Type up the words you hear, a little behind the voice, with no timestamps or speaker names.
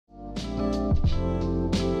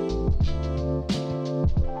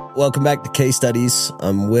Welcome back to Case Studies.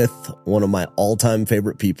 I'm with one of my all-time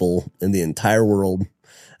favorite people in the entire world.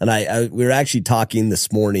 And we were actually talking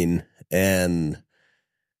this morning, and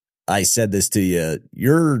I said this to you.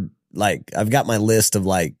 You're like, I've got my list of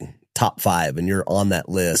like top 5, and you're on that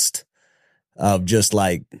list of just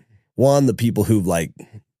like, one, the people who've like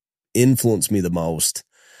influenced me the most,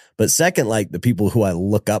 but second, like the people who I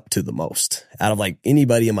look up to the most out of like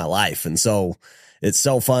anybody in my life. And so it's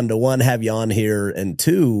so fun to, one, have you on here, and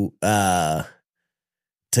two, to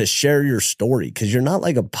share your story, because you're not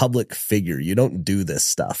like a public figure. You don't do this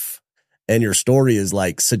stuff. And your story is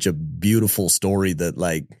like such a beautiful story that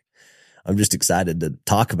like, I'm just excited to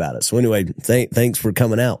talk about it. So anyway, thanks for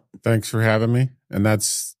coming out. Thanks for having me. And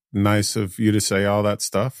that's nice of you to say all that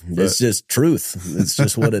stuff. It's just truth. It's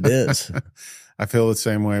just what it is. I feel the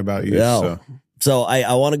same way about you. Yeah. So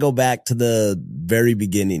I want to go back to the very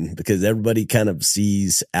beginning, because everybody kind of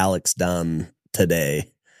sees Alex Dunn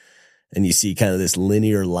today, and you see kind of this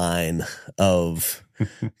linear line of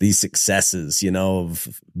these successes, you know,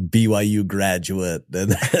 of BYU graduate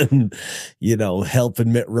and then, you know,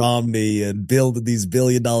 helping Mitt Romney and building these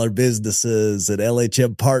billion-dollar businesses and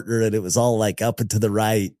LHM partner. And it was all like up and to the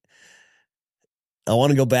right. I want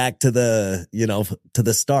to go back to the, you know, to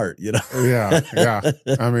the start, you know? Yeah.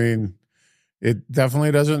 I mean, it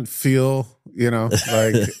definitely doesn't feel, you know,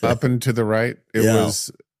 like up and to the right. It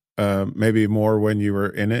was maybe more when you were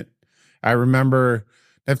in it. I remember,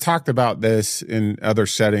 I've talked about this in other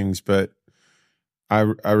settings, but I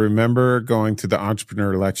remember going to the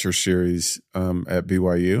Entrepreneur Lecture Series at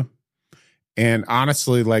BYU, and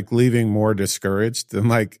honestly, like leaving more discouraged than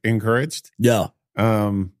like encouraged. Yeah.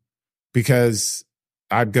 Because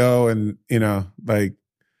I'd go and, you know, like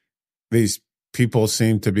these people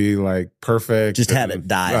seem to be like perfect. Just had it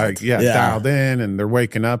dialed. Like, dialed in, and they're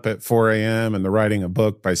waking up at 4 a.m. and they're writing a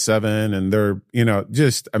book by 7, and they're, you know,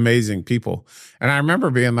 just amazing people. And I remember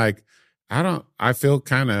being like, I feel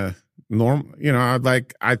kind of normal. You know,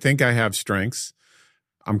 I think I have strengths.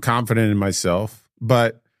 I'm confident in myself,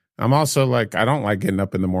 but I'm also like, I don't like getting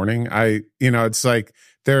up in the morning. It's like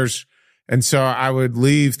and so I would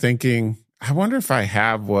leave thinking, I wonder if I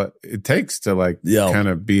have what it takes to like kind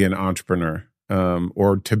of be an entrepreneur.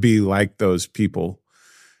 Or to be like those people.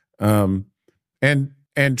 And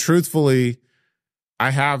truthfully,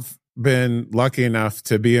 I have been lucky enough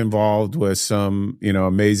to be involved with some, you know,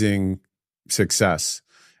 amazing success.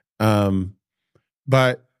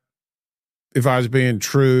 But if I was being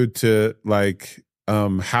true to like,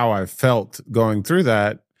 how I felt going through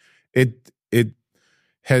that, it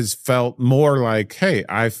has felt more like, hey,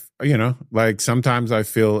 you know, like sometimes I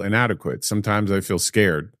feel inadequate. Sometimes I feel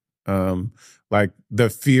scared. Like the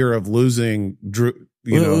fear of losing,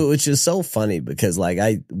 you know. Which is so funny, because like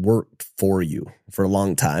I worked for you for a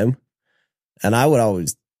long time, and I would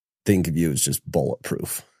always think of you as just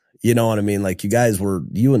bulletproof. You know what I mean? Like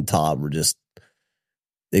you and Todd were just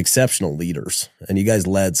exceptional leaders, and you guys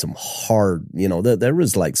led some hard, you know, there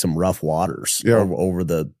was like some rough waters over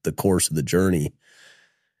the course of the journey.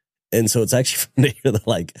 And so it's actually funny to hear that,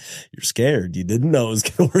 like, you're scared. You didn't know it was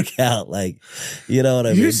going to work out. Like, you know what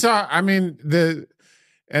I mean? You saw, I mean,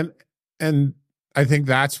 and I think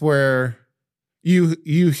that's where you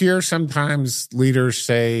hear sometimes leaders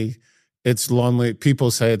say it's lonely. People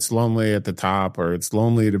say it's lonely at the top, or it's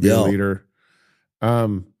lonely to be a leader.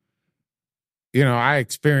 You know, I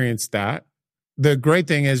experienced that. The great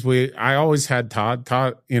thing is I always had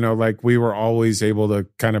Todd, you know, like we were always able to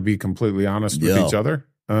kind of be completely honest with each other.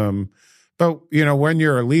 But you know, when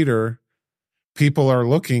you're a leader, people are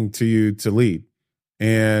looking to you to lead.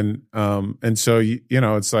 And so, you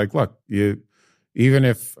know, it's like, look, even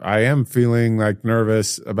if I am feeling like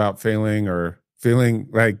nervous about failing, or feeling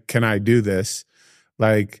like, can I do this?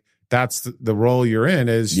 Like that's the role you're in,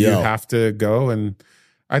 is you have to go. And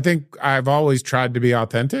I think I've always tried to be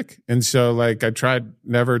authentic. And so like, I tried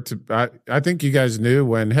never to, I think you guys knew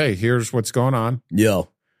when, hey, here's what's going on. Yeah.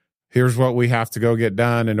 Here's what we have to go get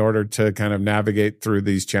done in order to kind of navigate through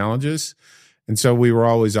these challenges. And so we were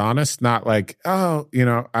always honest, not like, oh, you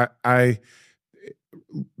know, a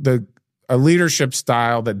leadership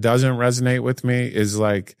style that doesn't resonate with me is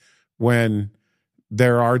like when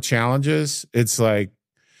there are challenges, it's like,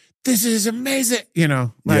 this is amazing. You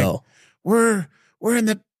know, like we're in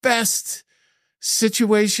the best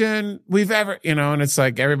situation we've ever, you know, and it's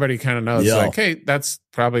like, everybody kind of knows like, hey, that's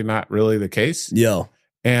probably not really the case. Yeah.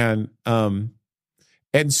 And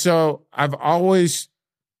so I've always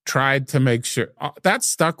tried to make sure that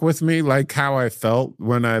stuck with me, like how I felt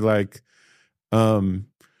when I like,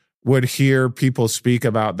 would hear people speak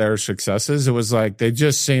about their successes, it was like they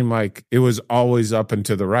just seemed like it was always up and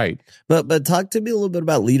to the right. But talk to me a little bit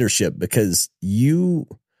about leadership, because I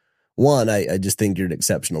just think you're an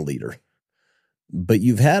exceptional leader, but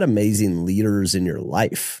you've had amazing leaders in your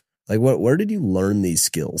life. Like, where did you learn these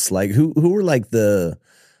skills? Like, who were like the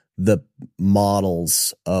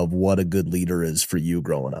models of what a good leader is for you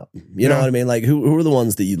growing up? You know what I mean? Like, who are the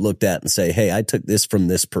ones that you looked at and say, hey, I took this from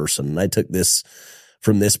this person, and I took this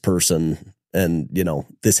from this person, and,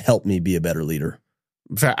 this helped me be a better leader?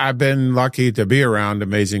 I've been lucky to be around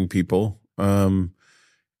amazing people. Helping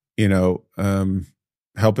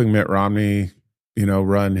Mitt Romney,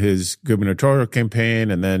 run his gubernatorial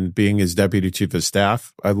campaign, and then being his deputy chief of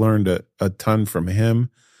staff. I learned a ton from him.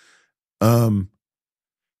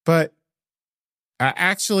 But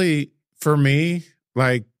for me,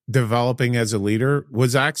 like, developing as a leader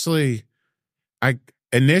was actually, I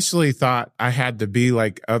initially thought I had to be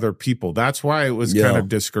like other people. That's why it was kind of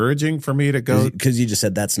discouraging for me to go. Because you just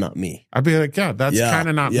said, that's not me. I'd be like, that's kind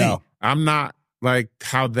of not me. I'm not like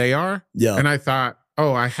how they are. Yeah. And I thought,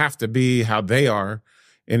 I have to be how they are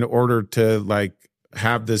in order to like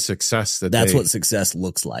have the success that's what success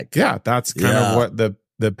looks like. Yeah. That's kind of what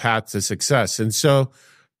the path to success. And so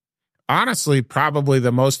honestly, probably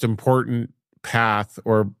the most important path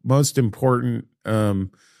or most important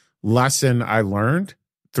lesson I learned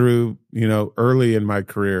through, early in my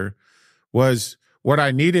career was what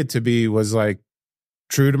I needed to be was like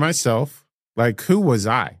true to myself. Like, who was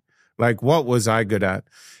I? Like, what was I good at?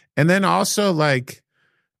 And then also, like,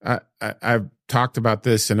 I've talked about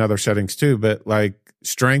this in other settings too, but like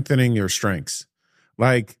strengthening your strengths.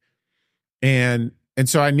 Like, and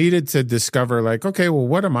so I needed to discover, like, okay, well,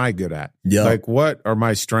 what am I good at? Yeah. Like, what are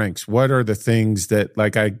my strengths? What are the things that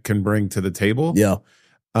like I can bring to the table? Yeah.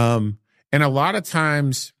 And a lot of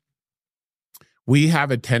times we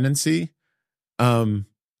have a tendency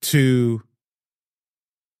to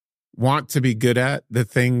want to be good at the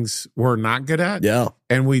things we're not good at. Yeah.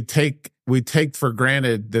 And we take for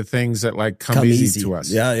granted the things that like come easy to us.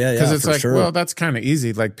 Yeah. Because it's like, well, that's kind of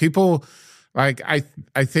easy. Like, people, like, I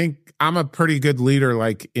think I'm a pretty good leader,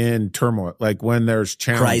 like in turmoil, like when there's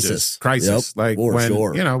challenges, crisis, yep, like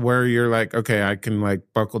when, where you're like, okay, I can like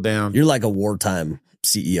buckle down. You're like a wartime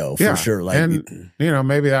CEO for sure. Like, and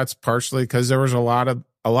maybe that's partially because there was a lot of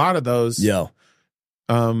those. Yeah.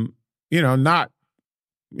 There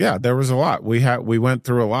was a lot. We went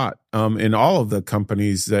through a lot in all of the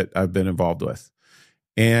companies that I've been involved with.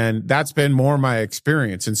 And that's been more my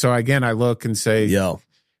experience. And so again, I look and say,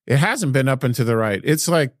 it hasn't been up and to the right. It's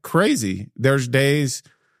like crazy. There's days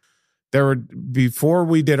before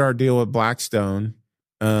we did our deal with Blackstone,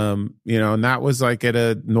 and that was like at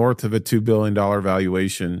a north of a $2 billion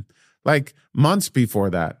valuation. Like months before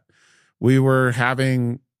that, we were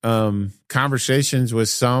having conversations with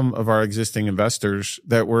some of our existing investors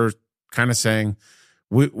that were kind of saying,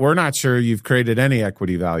 we're not sure you've created any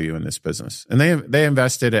equity value in this business. And they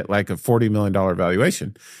invested at like a $40 million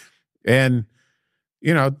valuation. And,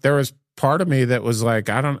 there was part of me that was like,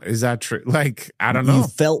 is that true? Like, I don't know. You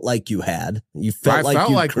felt like you had. You felt like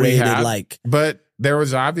you created, we had, like. But there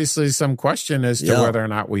was obviously some question as to whether or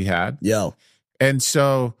not we had. Yeah. And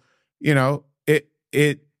so,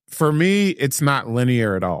 it for me, it's not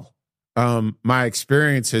linear at all. My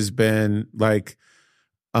experience has been like,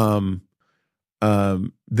 that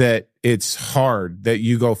it's hard, that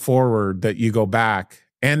you go forward, that you go back,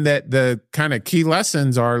 and that the kind of key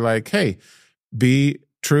lessons are like, hey, be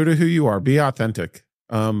true to who you are, be authentic,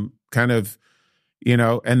 and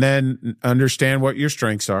then understand what your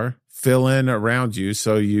strengths are, fill in around you.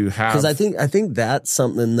 So you have, because I think that's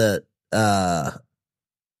something that,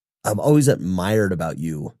 I've always admired about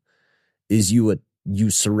you is you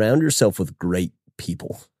surround yourself with great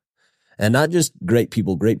people. And not just great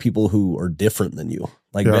people who are different than you,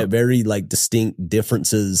 like very like distinct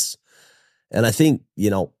differences. And I think,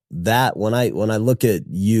 that when I look at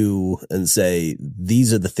you and say,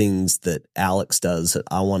 these are the things that Alex does that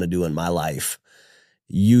I want to do in my life,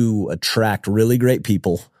 you attract really great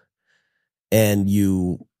people and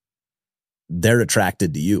they're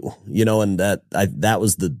attracted to you, and that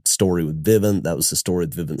was the story with Vivint. That was the story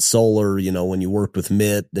with Vivint Solar. When you worked with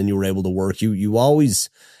Mitt, then you were able to work. You always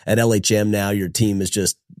at LHM now, your team is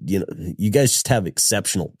just, you guys just have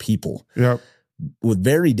exceptional people. Yep. With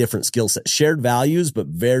very different skill sets, shared values, but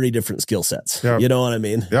very different skill sets. Yep. You know what I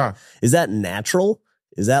mean? Yeah. Is that natural?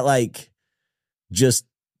 Is that like just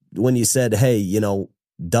when you said, hey,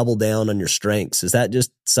 double down on your strengths? Is that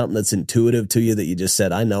just something that's intuitive to you that you just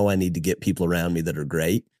said, I know I need to get people around me that are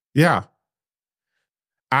great? Yeah.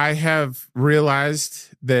 I have realized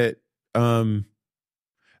that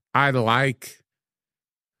I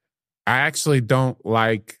actually don't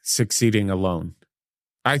like succeeding alone.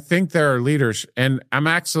 I think there are leaders, and I'm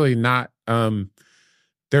actually not,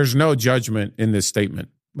 there's no judgment in this statement.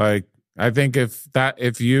 Like, I think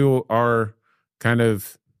if you are kind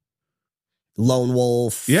of lone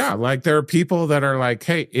wolf. Yeah. Like there are people that are like,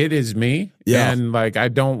 hey, it is me. Yeah. And like, I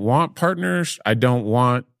don't want partners. I don't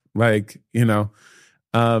want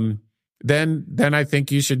then I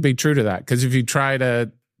think you should be true to that. Because if you try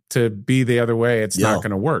to be the other way, it's not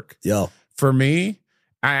going to work. Yeah. For me,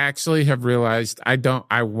 I actually have realized I don't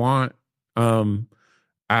want to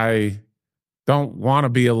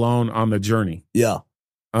be alone on the journey. Yeah.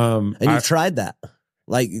 And you tried that.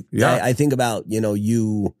 Like, I think about,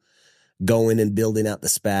 you going and building out the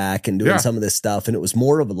SPAC and doing some of this stuff. And it was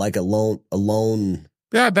more of like a lone.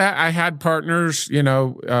 Yeah. That I had partners,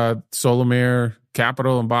 Solomir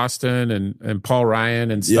Capital in Boston and Paul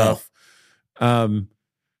Ryan and stuff. Yeah.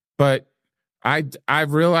 But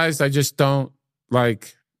I've realized I just don't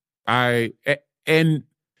and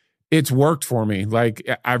it's worked for me. Like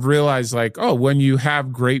I've realized when you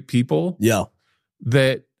have great people,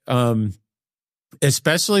 that,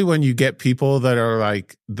 especially when you get people that are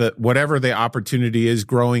like whatever the opportunity is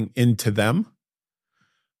growing into them,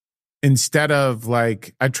 instead of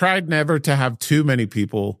like, I tried never to have too many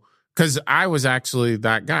people because I was actually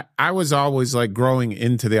that guy. I was always like growing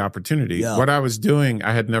into the opportunity. Yeah. What I was doing,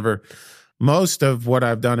 most of what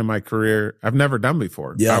I've done in my career, I've never done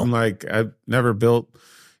before. Yeah. I've never built,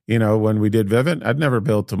 when we did Vivint, I'd never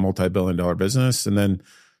built a multi-billion-dollar business. And then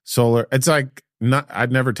solar, it's like,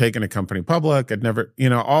 I'd never taken a company public. I'd never,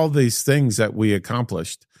 all these things that we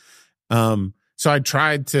accomplished. So I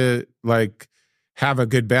tried to have a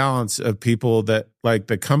good balance of people that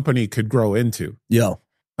the company could grow into. Yeah.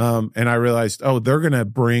 And I realized, they're going to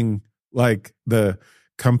bring the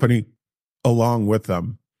company along with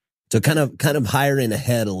them. So kind of hiring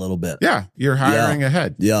ahead a little bit. Yeah, you're hiring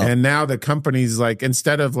ahead. Yeah. And now the company's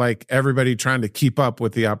instead of everybody trying to keep up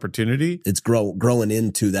with the opportunity, it's growing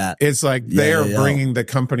into that. It's they're bringing the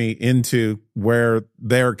company into where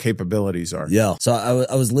their capabilities are. Yeah. So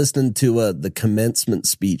I was listening to the commencement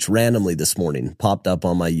speech randomly this morning, popped up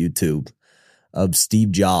on my YouTube, of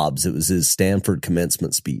Steve Jobs. It was his Stanford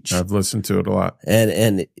commencement speech. I've listened to it a lot.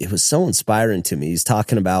 And it was so inspiring to me. He's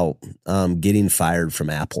talking about getting fired from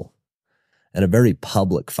Apple. And a very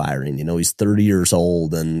public firing. He's 30 years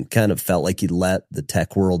old and kind of felt like he let the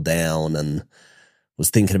tech world down and was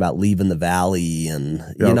thinking about leaving the Valley and,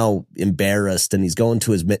 embarrassed. And he's going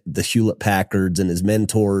to the Hewlett Packards and his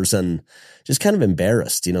mentors and just kind of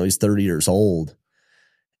embarrassed. He's 30 years old.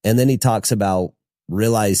 And then he talks about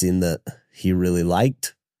realizing that he really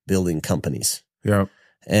liked building companies. Yeah.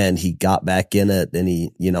 And he got back in it and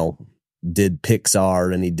he, did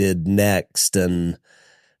Pixar and he did Next and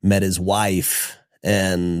met his wife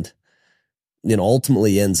and,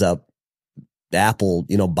 ultimately ends up Apple,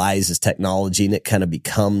 buys his technology and it kind of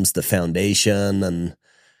becomes the foundation. And,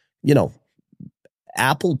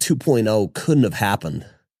 Apple 2.0 couldn't have happened.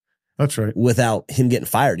 That's right. Without him getting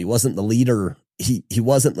fired. He wasn't the leader. He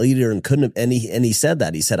wasn't the leader and couldn't have, and he said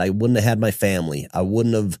that. He said, I wouldn't have had my family. I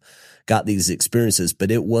wouldn't have got these experiences, but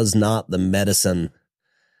it was not the medicine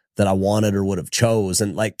that I wanted or would have chose.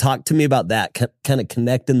 And talk to me about that, kind of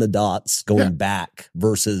connecting the dots going back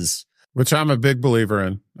versus. Which I'm a big believer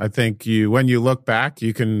in. I think when you look back,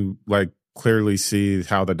 you can clearly see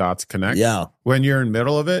how the dots connect. Yeah. When you're in the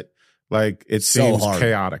middle of it, it seems so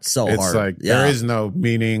chaotic. So it's hard. There is no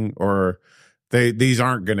meaning or these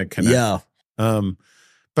aren't going to connect. Yeah.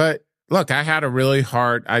 But look, I had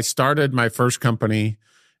I started my first company,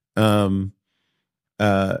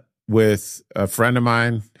 with a friend of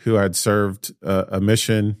mine who I'd served a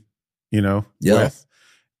mission, with.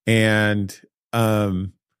 And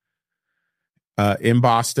in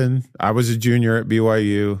Boston, I was a junior at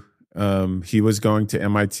BYU. He was going to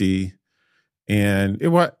MIT. And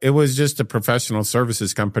it was just a professional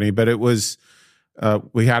services company, but it was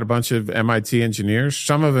we had a bunch of MIT engineers.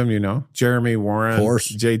 Some of them, Jeremy Warren,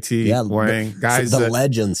 JT Wang, guys, the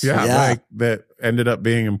legends, that ended up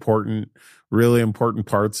being really important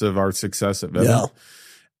parts of our success at Vivint.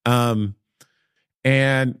 Yeah.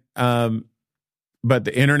 But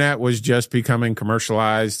the internet was just becoming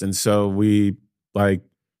commercialized, and so we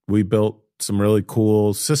built some really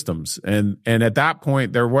cool systems. And at that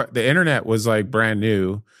point, the internet was brand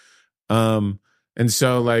new. And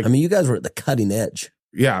so you guys were at the cutting edge.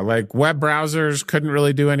 Yeah. Web browsers couldn't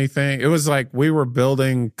really do anything. It was we were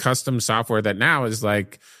building custom software that now is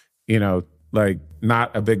not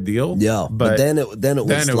a big deal. Yeah. But then it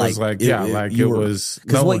was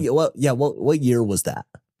what year was that?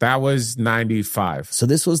 That was 95. So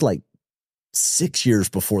this was like 6 years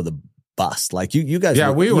before the bust. Like you guys,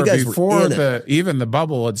 we were before were even the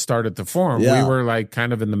bubble had started to form. Yeah. We were like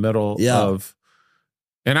kind of in the middle of,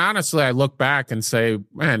 and honestly, I look back and say,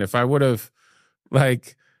 man, if I would have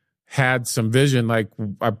like had some vision, like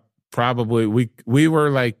I probably, we were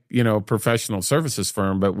like, professional services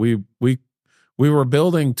firm, but we were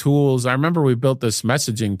building tools. I remember we built this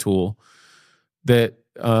messaging tool that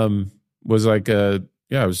was like it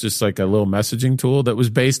was just like a little messaging tool that was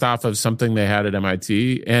based off of something they had at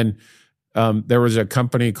MIT. And there was a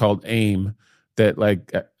company called AIM that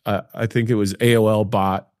like, I think it was AOL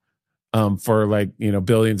bought for like,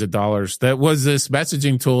 billions of dollars. That was this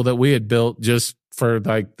messaging tool that we had built just for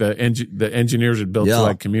like the engineers had built to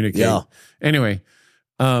like communicate. Yeah. Anyway,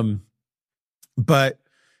 but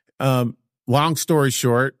long story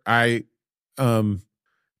short, I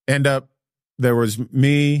end up, there was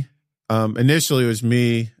me, initially it was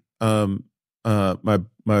me, my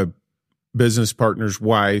business partner's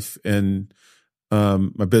wife and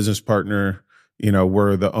my business partner,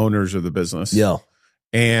 were the owners of the business. Yeah.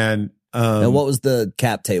 And what was the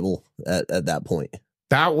cap table at that point?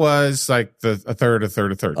 That was like a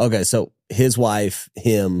third. Okay, so his wife,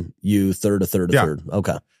 him, you, third.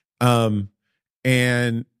 Okay. And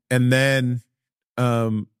then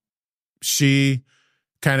she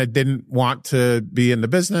kind of didn't want to be in the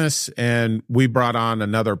business, and we brought on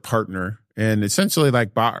another partner and essentially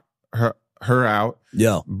like bought her out.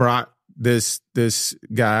 Yeah. Brought this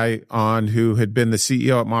guy on who had been the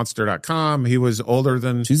CEO at Monster.com. He was older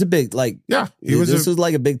than. She's a big This was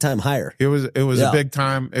like a big time hire. It was a big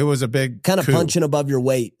time. It was a big kind of coup. Punching above your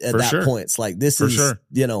weight at that point. It's like this is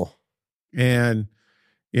And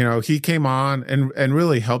he came on and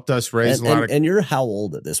really helped us raise a lot of. And you're how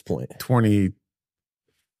old at this point?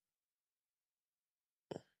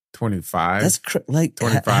 25. That's like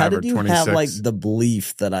 25 how did you 26. have like the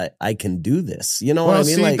belief that I can do this? You know what I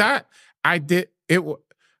mean? See, like that I did it.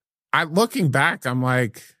 I looking back, I'm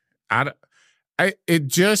like, it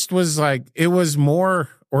just was like, it was more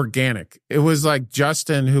organic. It was like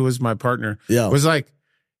Justin, who was my partner, was like,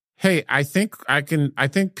 hey, I think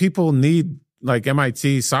people need like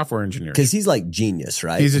MIT software engineers. Because he's like genius,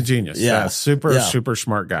 right? He's a genius. Yeah. Super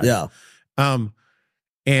smart guy. Yeah.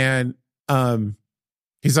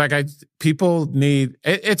 He's like, people need,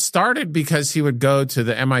 it started because he would go to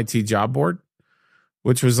the MIT job board,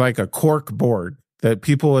 which was like a cork board that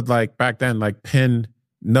people would like back then, like pin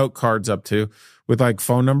note cards up to with like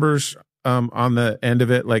phone numbers on the end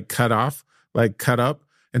of it, like cut up.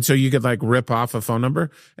 And so you could like rip off a phone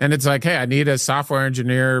number. And it's like, hey, I need a software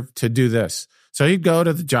engineer to do this. So he'd go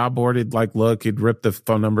to the job board, he'd like look, he'd rip the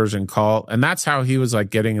phone numbers and call. And that's how he was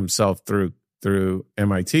like getting himself through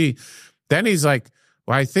MIT. Then he's like,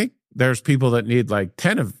 well, I think there's people that need like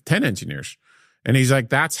 10 engineers. And he's like,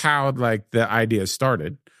 that's how like the idea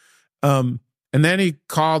started. And then he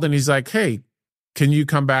called and he's like, hey, can you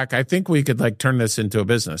come back? I think we could like turn this into a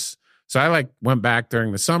business. So I like went back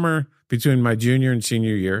during the summer between my junior and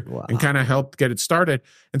senior year and kind of helped get it started.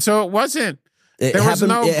 And so it wasn't, it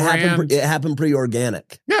happened pretty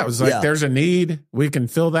organic. Yeah. It was like, there's a need. We can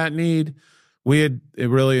fill that need. It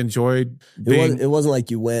really enjoyed it wasn't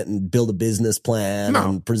like you went and built a business plan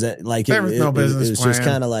and present like there was no business plan. It was just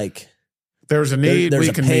kind of like there's a need. There's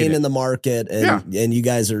a pain in the market, and you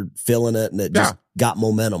guys are filling it, and it just got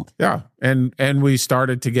momentum. Yeah, and we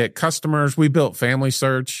started to get customers. We built Family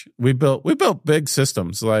Search. We built big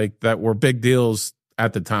systems like that were big deals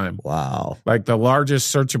at the time. Wow, like the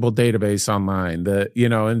largest searchable database online.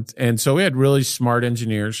 And so we had really smart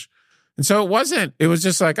engineers. And so it was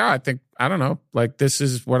just like, I don't know, like this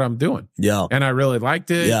is what I'm doing. Yeah. And I really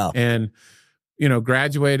liked it. Yeah. And,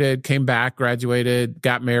 graduated, came back, graduated,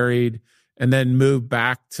 got married, and then moved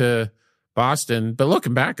back to Boston. But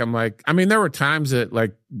looking back, I'm like, there were times that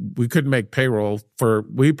like we couldn't make payroll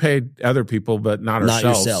we paid other people, but not ourselves. Not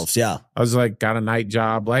yourselves. Yeah. I was like, got a night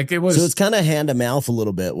job. Like it was. So it's kind of hand to mouth a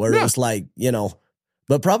little bit where it was like,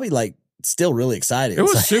 but probably like, still really exciting. It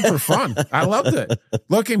was super fun. I loved it.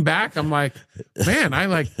 Looking back, I'm like, man, I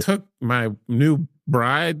like took my new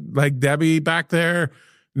bride, like Debbie back there,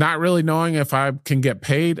 not really knowing if I can get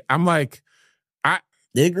paid. I'm like,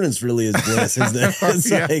 ignorance really is bliss, isn't it?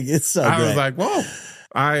 It's like, it's so I great. was like, whoa,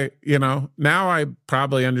 now I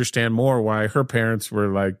probably understand more why her parents were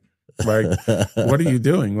like, what are you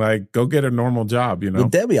doing? Like, go get a normal job,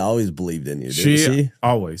 But Debbie always believed in you, didn't she?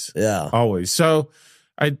 Always. Yeah. Always. So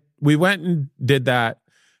we went and did that,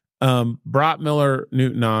 brought Miller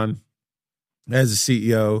Newton on as a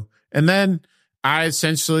CEO. And then I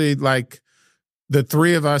essentially, like, the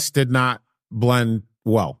three of us did not blend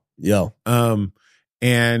well. Yeah.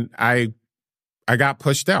 and I got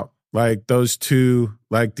pushed out. Like those two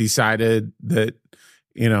like decided that,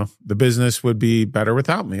 you know, the business would be better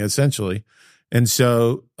without me, essentially. And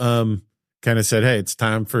so kind of said, hey, it's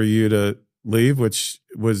time for you to leave, which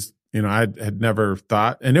was, you know, I had never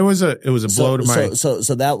thought. And it was a blow to my. So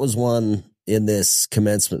that was one in this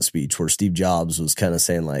commencement speech where Steve Jobs was kind of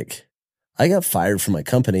saying like, I got fired from my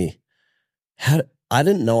company. I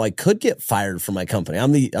didn't know I could get fired from my company.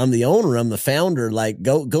 I'm the owner. I'm the founder. Like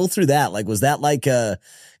go through that. Like, was that like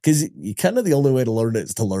because you kind of the only way to learn it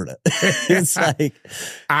is to learn it. It's like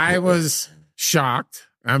I was shocked.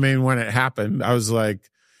 I mean, when it happened, I was like,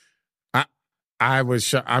 I was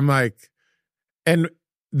shocked. I'm like, and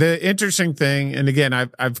the interesting thing, and again,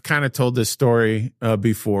 I've kind of told this story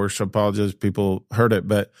before, so apologize if people heard it,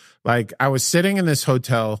 but like I was sitting in this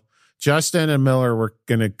hotel. Justin and Miller were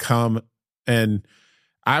going to come, and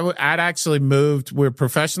I'd actually moved. We're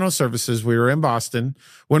professional services. We were in Boston.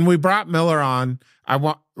 When we brought Miller on,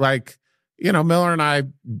 Miller and I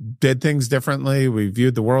did things differently. We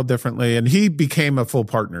viewed the world differently, and he became a full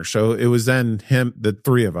partner. So it was then the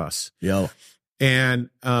three of us. Yo. And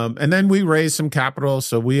then we raised some capital.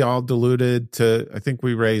 So we all diluted to, I think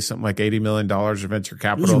we raised something like $80 million of venture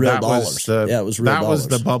capital. It was real that dollars. It was real that dollars. was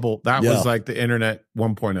the bubble. That was like the internet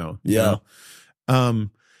 1.0. Yeah.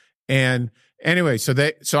 And anyway,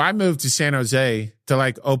 so I moved to San Jose to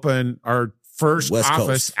like open our first West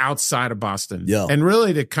office Coast. outside of Boston. Yeah. And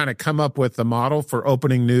really to kind of come up with the model for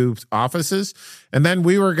opening new offices. And then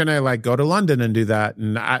we were going to like go to London and do that.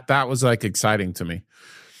 And that was like exciting to me.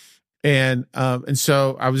 And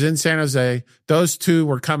so I was in San Jose. Those two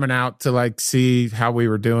were coming out to like see how we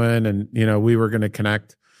were doing, and you know, we were going to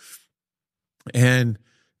connect. And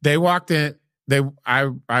they walked in.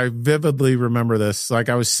 I vividly remember this. Like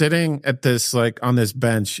I was sitting at this, like on this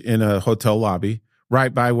bench in a hotel lobby,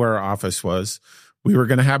 right by where our office was. We were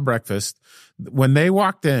going to have breakfast. When they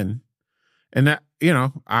walked in, and that, you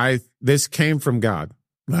know, this came from God.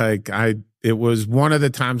 Like it was one of the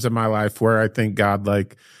times in my life where I think God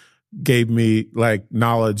like gave me like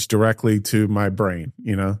knowledge directly to my brain,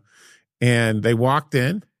 you know. And they walked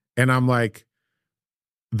in, and I'm like,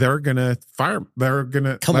 they're gonna fire. They're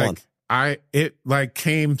gonna come like, on. It like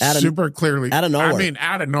came super clearly out of nowhere. I mean,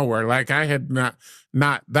 out of nowhere. Like I had not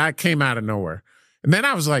that came out of nowhere. And then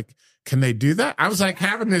I was like, can they do that? I was like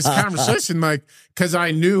having this conversation, like, because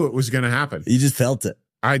I knew it was going to happen. You just felt it.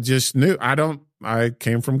 I just knew. I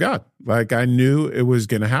came from God. Like I knew it was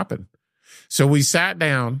going to happen. So we sat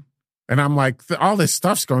down, and I'm like, all this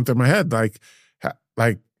stuff's going through my head.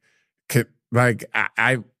 Can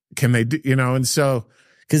they do, you know? And so,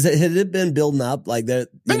 because had it been building up like that,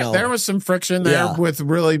 there was some friction there with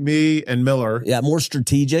really me and Miller. Yeah, more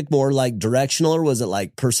strategic, more like directional, or was it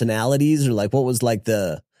like personalities, or like what was like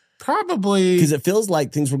the probably? Because it feels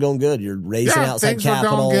like things were going good. You're raising outside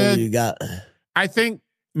capital. You got. I think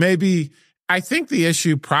the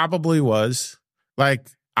issue probably was like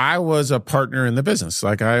I was a partner in the business.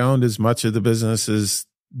 Like I owned as much of the business as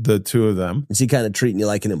the two of them. Is he kind of treating you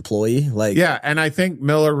like an employee? Like, yeah. And I think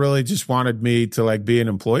Miller really just wanted me to like be an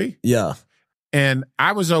employee. Yeah. And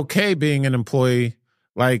I was okay being an employee,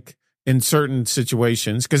 like in certain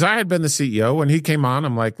situations, because I had been the CEO when he came on.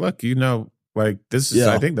 I'm like, look, you know, like this is,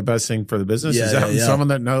 I think the best thing for the business is having someone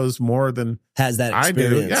that knows more than has that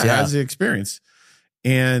experience. I do. Yeah, has the experience.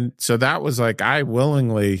 And so that was like, I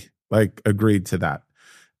willingly like agreed to that.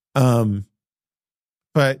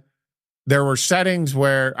 But there were settings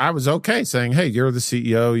where I was okay saying, hey, you're the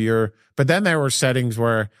CEO, but then there were settings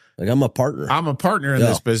where like I'm a partner in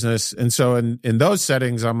this business. And so in those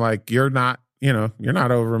settings, I'm like, you're not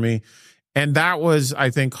over me. And that was, I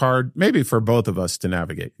think, hard maybe for both of us to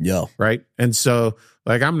navigate. Yeah. Right. And so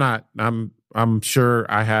like, I'm sure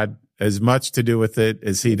I had as much to do with it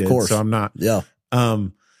as he did. So I'm not. Yeah.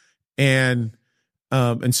 And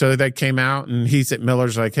so they came out, and he's at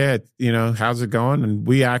Miller's like, hey, you know, how's it going? And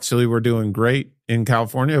we actually were doing great in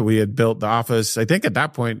California. We had built the office, I think at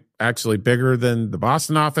that point, actually bigger than the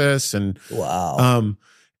Boston office. And wow.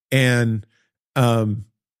 And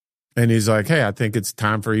he's like, hey, I think it's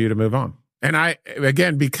time for you to move on. And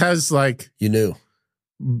again, because like you knew,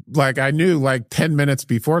 like I knew like 10 minutes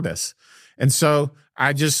before this. And so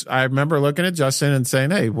I remember looking at Justin and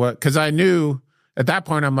saying, hey, what? Because I knew at that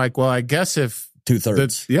point, I'm like, well, I guess if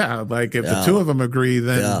 2/3. Like if the two of them agree,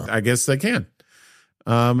 then I guess they can.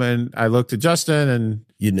 And I looked at Justin, and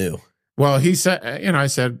you knew. Well, he said, you know, I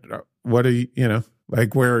said, what are you, you know,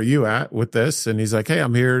 like, where are you at with this? And he's like, hey,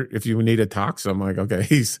 I'm here if you need to talk. So I'm like, okay,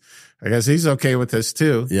 I guess he's okay with this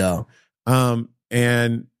too. Yeah.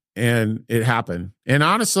 And it happened. And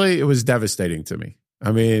honestly, it was devastating to me.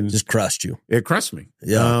 I mean, just crushed you. It crushed me.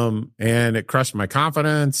 Yeah. And it crushed my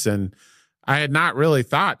confidence. And I had not really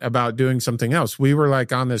thought about doing something else. We were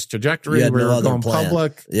like on this trajectory. We were going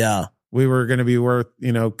public. Yeah. We were going to be worth,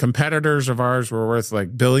 competitors of ours were worth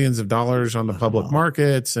like billions of dollars on the public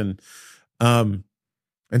markets. And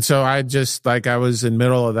so I just I was in the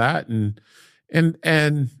middle of that and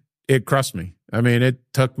it crushed me. I mean, it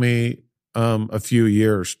took me a few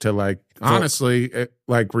years to honestly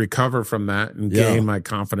recover from that and gain my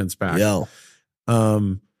confidence back. Yeah.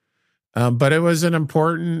 But it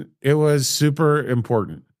was super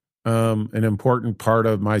important. An important part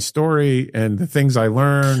of my story and the things I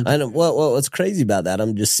learned. I know. Well, what's crazy about that?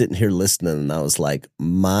 I'm just sitting here listening, and I was like,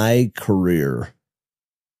 my career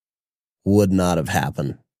would not have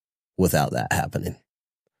happened without that happening.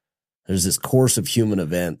 There's this course of human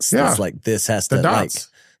events. That's like this has to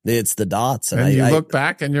dots. It's the dots, and you look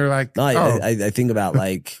back and you're like, I think about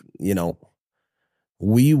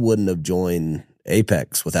we wouldn't have joined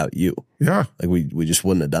Apex without you. Yeah. We just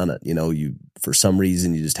wouldn't have done it. You, for some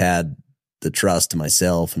reason, you just had the trust to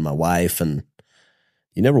myself and my wife, and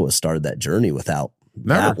you never would have started that journey without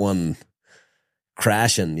that one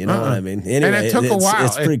crashing. You know what I mean? Anyway, and it took a while.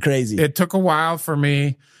 It's pretty crazy. It took a while for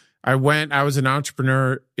me. I was an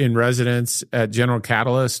entrepreneur in residence at General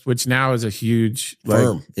Catalyst, which now is a huge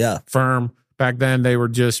firm. Back then they were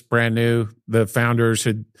just brand new. The founders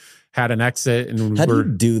had an exit, and how do you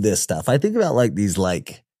do this stuff? I think about these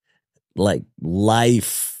life.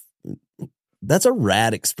 That's a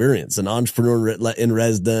rad experience, an entrepreneur in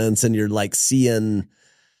residence, and you're seeing,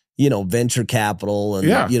 venture capital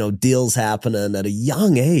and deals happening at a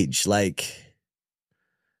young age. You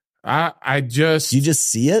just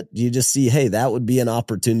see it. You just see, hey, that would be an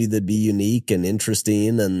opportunity that'd be unique and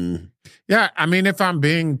interesting. And yeah, I mean, if I'm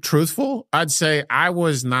being truthful, I'd say that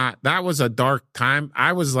was a dark time.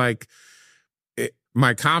 I was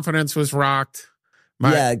my confidence was rocked.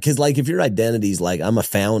 Because if your identity's I'm a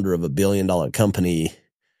founder of $1 billion company,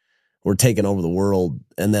 we're taking over the world,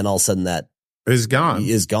 and then all of a sudden that is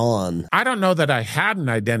gone. I don't know that I had an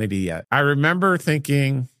identity yet. I remember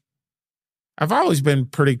thinking, I've always been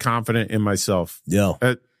pretty confident in myself. Yeah.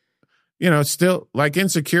 Still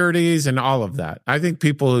insecurities and all of that. I think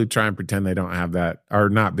people who try and pretend they don't have that are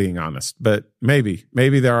not being honest, but maybe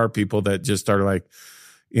there are people that just are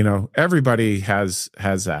everybody has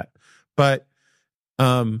that. But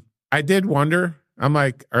I did wonder, I'm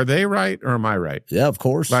like, are they right or am I right? Yeah, of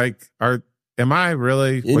course. Am I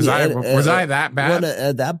really, was I that bad? Well,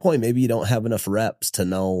 at that point, maybe you don't have enough reps to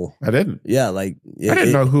know. I didn't. Yeah. I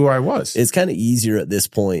didn't know who I was. It's kind of easier at this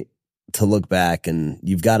point to look back, and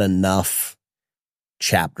you've got enough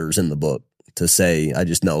chapters in the book to say, I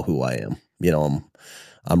just know who I am.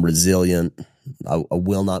 I'm resilient. I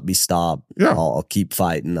will not be stopped. Yeah. I'll keep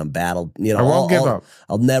fighting. I'm battled. I won't give up.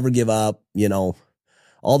 I'll never give up.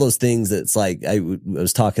 All those things. That's I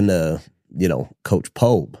was talking to, Coach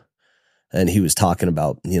Pope, and he was talking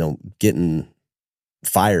about, getting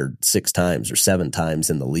fired 6 times or 7 times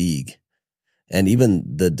in the league. And even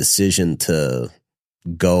the decision to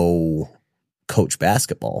go coach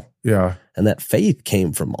basketball. Yeah. And that faith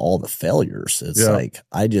came from all the failures. It's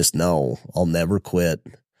I just know I'll never quit.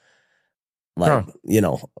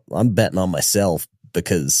 I'm betting on myself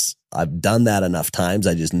because I've done that enough times.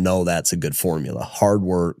 I just know that's a good formula. Hard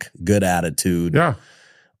work, good attitude. Yeah.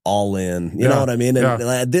 All in. You know what I mean? And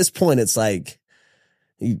at this point, it's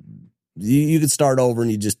you could start over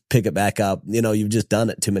and you just pick it back up. You've just done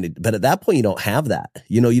it too many. But at that point, you don't have that.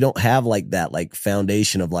 You don't have that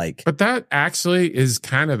foundation of But that actually is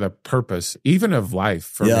kind of the purpose, even of life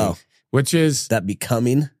for me, which is that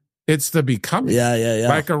becoming. It's the becoming.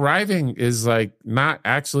 Yeah. Arriving is not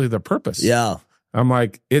actually the purpose. Yeah. I'm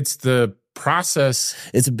it's the process.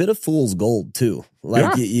 It's a bit of fool's gold too.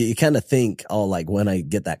 You kind of think, when I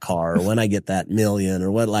get that car or when I get that million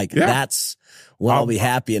or what, that's when I'll be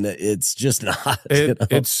happy. And it's just not.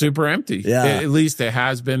 It's super empty. Yeah. At least it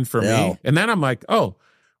has been for me. And then I'm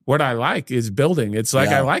what I like is building. It's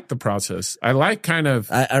I like the process. I like kind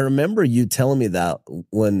of. I remember you telling me that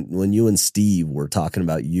when you and Steve were talking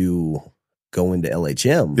about you going to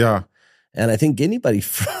LHM. Yeah. And I think anybody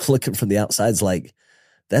looking from the outside is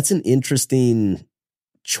that's an interesting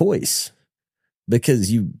choice because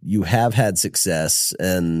you have had success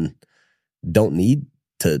and don't need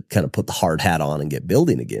to kind of put the hard hat on and get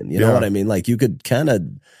building again. You know what I mean? You could kind of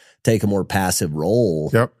take a more passive role.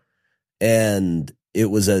 Yep. And it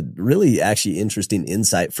was a really actually interesting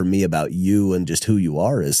insight for me about you and just who you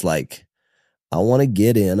are is I want to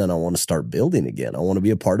get in and I want to start building again. I want to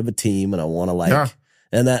be a part of a team and I want to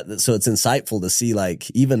and so it's insightful to see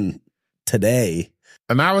even today.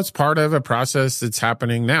 And that was part of a process that's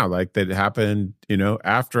happening now, like that happened,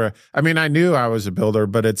 after. I mean, I knew I was a builder,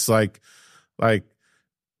 but it's like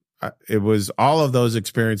it was all of those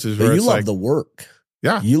experiences where you love the work.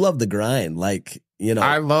 Yeah. You love the grind.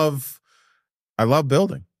 I love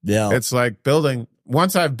building. Yeah. It's like building.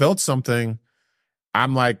 Once I've built something,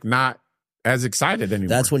 I'm like not as excited anymore.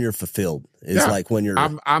 That's when you're fulfilled. It's like when you're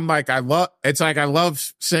I'm like I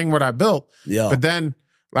love seeing what I built. Yeah. But then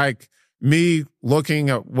like me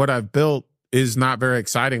looking at what I've built is not very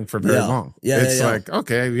exciting for very long. Yeah. It's like,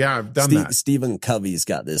 okay, I've done that. Stephen Covey's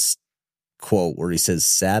got this quote where he says,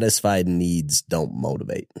 satisfied needs don't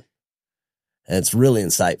motivate. And it's really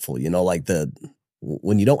insightful. Like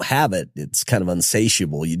when you don't have it, it's kind of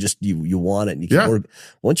unsatiable. You just, you want it and you can work.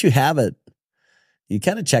 Once you have it, you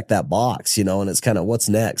kind of check that box, and it's kind of what's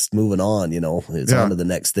next, moving on, it's on to the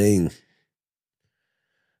next thing.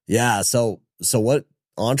 Yeah. So what?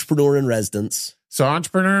 Entrepreneur in residence. So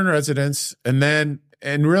entrepreneur in residence. And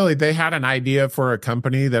really they had an idea for a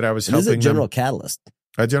company that I was helping them. General Catalyst.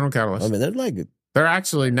 A General Catalyst. I mean, they're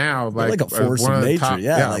actually now like a force of nature.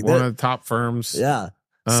 Top, one of the top firms. Yeah.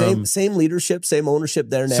 Same leadership, same ownership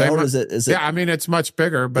there now. Or is it? Yeah. I mean, it's much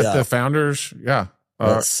bigger, but the founders,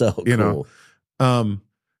 that's so cool.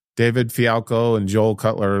 David Fialco and Joel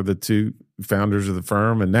Cutler are the two founders of the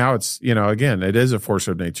firm. And now it's, again, it is a force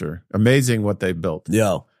of nature. Amazing what they built.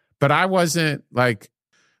 Yeah. But I wasn't like,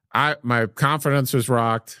 my confidence was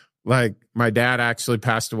rocked. Like my dad actually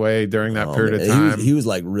passed away during that period of time. He was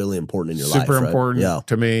like really important in your life. Super important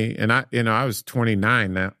to me. And I was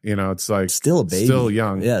 29 now, it's like still a baby, still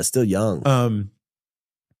young. Yeah. Still young.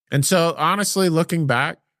 And so honestly, looking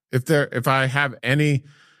back, if I have any,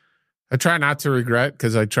 I try not to regret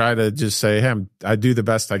because I try to just say, hey, I do the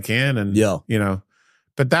best I can. And,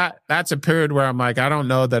 but that's a period where I'm like, I don't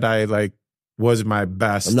know that I like was my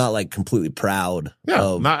best. I'm not like completely proud.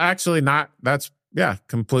 Yeah. That's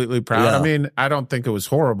completely proud. Yeah. I mean, I don't think it was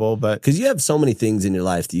horrible, but. Because you have so many things in your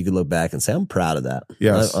life that you can look back and say, I'm proud of that.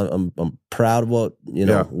 Yes. I'm proud of what,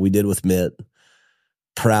 we did with Mitt.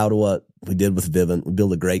 Proud of what we did with Vivint. We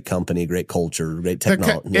built a great company, great culture, great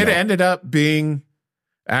technology. Ended up being.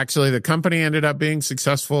 Actually, the company ended up being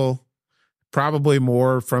successful, probably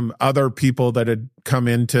more from other people that had come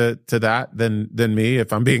into that than me,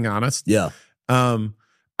 if I'm being honest. Yeah.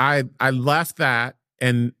 I left that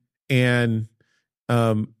and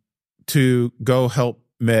to go help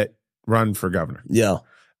Mitt run for governor. Yeah.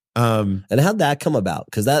 And how'd that come about?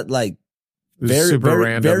 Because that very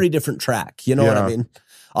random. Very different track. You know what I mean?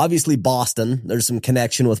 Obviously, Boston. There's some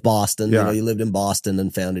connection with Boston. Yeah. You lived in Boston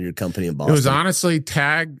and founded your company in Boston. It was honestly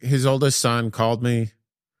Tag, his oldest son, called me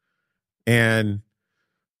and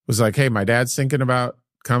was like, hey, my dad's thinking about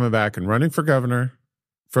coming back and running for governor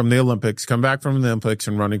from the Olympics, come back from the Olympics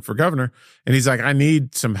and running for governor. And he's like, I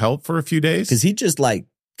need some help for a few days. Because he just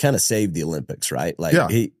kind of saved the Olympics, right?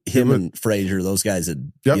 Him and Frazier, those guys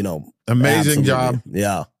had, amazing job.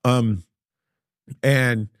 Yeah.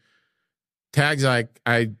 And Tag's like,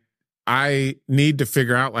 I need to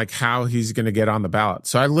figure out how he's going to get on the ballot.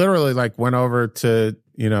 So I literally went over to,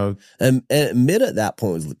 and Mitt at that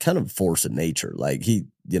point was kind of a force of nature. He'd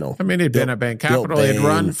been at Bain Capital. He'd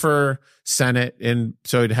run for Senate. And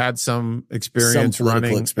so he'd had some experience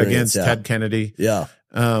running against Ted Kennedy. Yeah.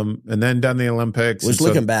 And then done the Olympics. Which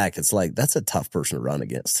looking back, it's that's a tough person to run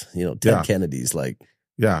against. Ted Kennedy's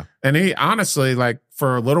yeah. And he honestly,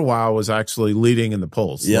 for a little while was actually leading in the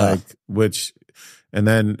polls. Yeah. And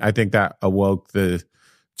then I think that awoke the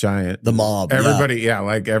mob. Everybody. Yeah.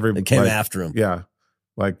 Everybody they came after him. Yeah.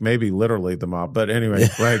 Maybe literally the mob, but anyway,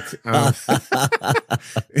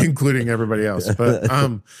 including everybody else. But,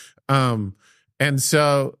 and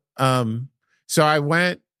so I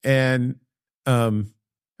went and,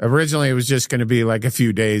 originally it was just going to be a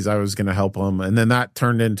few days I was going to help him. And then that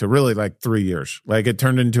turned into really 3 years. It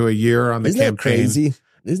turned into a year on the campaign. That crazy?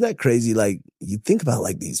 Isn't that crazy? You think about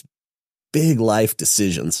these big life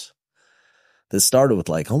decisions that started with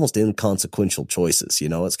almost inconsequential choices.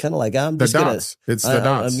 It's kind of I'm just going to, it's the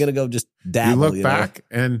dots. I'm going to go just dabble. You look back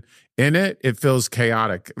and in it feels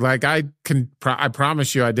chaotic. I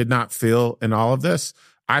promise you, I did not feel in all of this.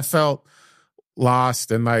 I felt lost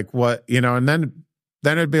and what, and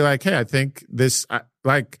then it'd be hey, I think this,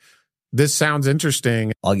 this sounds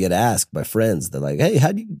interesting. I'll get asked by friends. They're like, hey,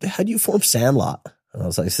 how do you form Sandlot? And I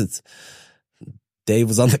was like, Dave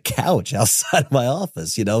was on the couch outside of my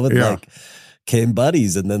office, with came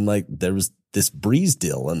buddies. And then there was this Breeze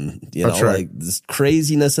deal and, this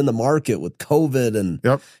craziness in the market with COVID. And,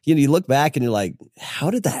 you look back and you're like,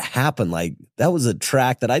 how did that happen? That was a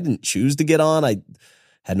track that I didn't choose to get on.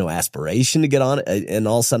 had no aspiration to get on it. And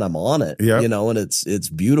all of a sudden I'm on it, Yep. you know, and it's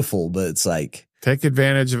beautiful, but it's like, take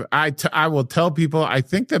advantage of, I will tell people, I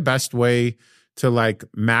think the best way to like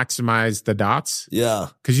maximize the dots, yeah,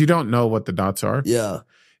 because you don't know what the dots are, yeah,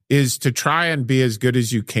 is to try and be as good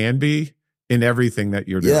as you can be in everything that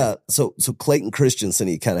you're doing. yeah. So Clayton Christensen,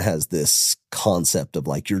 he kind of has this concept of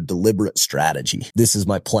like your deliberate strategy. This is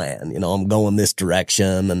my plan. You know, I'm going this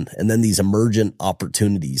direction. And then these emergent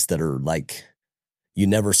opportunities that are like, you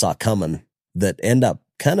never saw coming that end up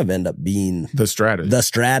being the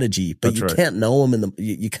strategy, but That's you right. can't know them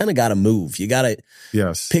you kind of got to move. You got to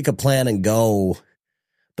pick a plan and go,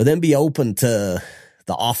 but then be open to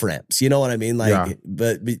the off ramps. You know what I mean? Like,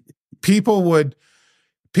 but people would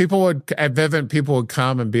at Vivint, people would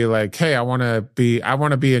come and be like, hey, I want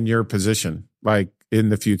to be in your position, like in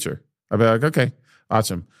the future. I'd be like, okay,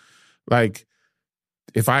 awesome. Like,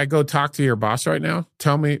 if I go talk to your boss right now,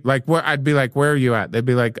 tell me like what. I'd be like, where are you at? They'd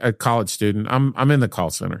be like, a college student. I'm in the call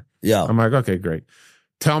center. Yeah. I'm like, okay, great.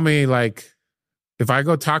 Tell me, like, if I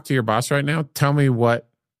go talk to your boss right now, tell me what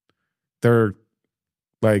they're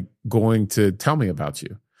like going to tell me about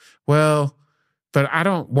you. Well, but I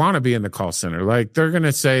don't want to be in the call center. Like, they're going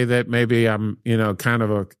to say that maybe I'm, you know, kind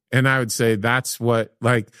of and I would say that's what,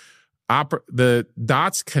 like, the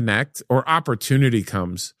dots connect or opportunity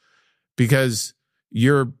comes because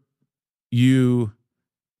you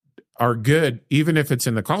are good, even if it's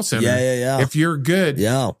in the call center. Yeah. If you're good,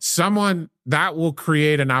 yeah, someone that will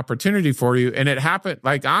create an opportunity for you. And it happened,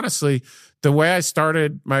 like, honestly, the way I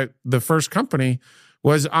started the first company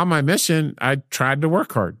was on my mission. I tried to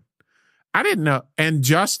work hard. I didn't know. And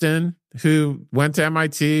Justin, who went to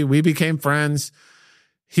MIT, we became friends.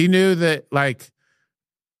 He knew that like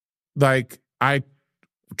I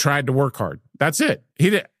tried to work hard. That's it.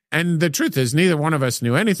 He did. And the truth is, neither one of us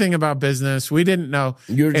knew anything about business. We didn't know.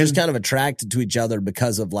 You were just kind of attracted to each other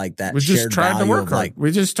because of like that. We just tried to work hard. Like,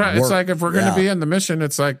 we just tried. It's like, if we're going to be in the mission,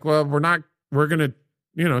 it's like, well, we're going to,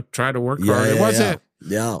 you know, try to work hard. It wasn't.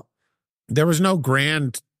 Yeah. There was no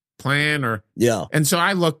grand plan or. Yeah. And so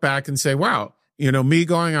I look back and say, wow, you know, me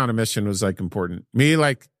going on a mission was like important. Me,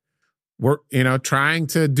 like, trying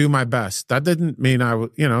to do my best. That didn't mean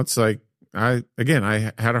it's like, I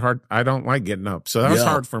had a hard, I don't like getting up. So that was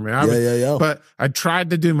hard for me. But I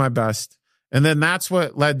tried to do my best. And then that's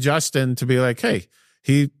what led Justin to be like, hey,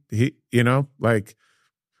 he, like,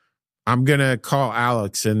 I'm going to call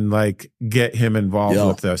Alex and like get him involved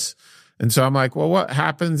with this. And so I'm like, well, what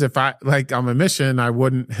happens if I, like, on a mission, I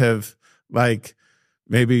wouldn't have like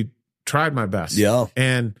maybe tried my best. Yeah.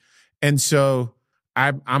 And so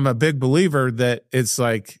I'm a big believer that it's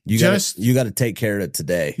like, you got to take care of it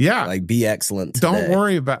today. Yeah. Like, be excellent today. Don't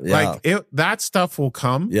worry about like that stuff will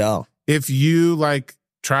come. Yeah. If you like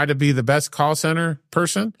try to be the best call center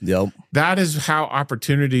person. Yep. That is how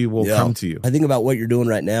opportunity will come to you. I think about what you're doing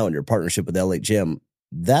right now in your partnership with LHM.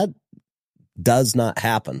 That does not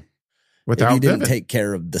happen without if you didn't Vivint. Take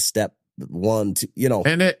care of the step one,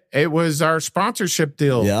 And it was our sponsorship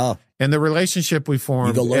deal. Yeah. And the relationship we formed.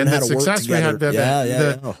 You go learn and how the to work success we had.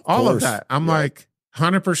 together. All of that. I'm like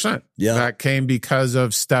 100%. Yeah. That came because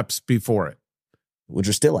of steps before it. Which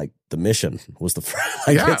are still like the mission was the first.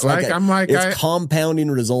 It's compounding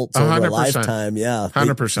results over a lifetime. Yeah.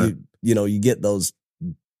 100%. You get those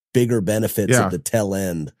bigger benefits at the tail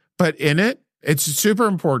end. But in it, it's super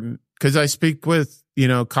important because I speak with,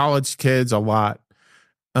 college kids a lot.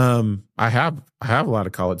 I have a lot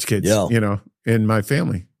of college kids, in my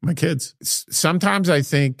family, my kids. Sometimes I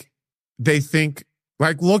think they think,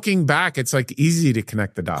 like, looking back, it's like easy to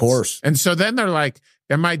connect the dots. Of course. And so then they're like,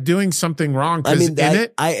 am I doing something wrong? I mean,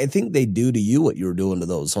 I think they do to you what you were doing to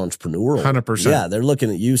those entrepreneurs. 100%. Yeah, they're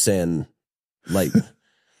looking at you saying, like,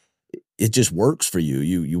 it just works for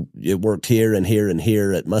you. It worked here and here and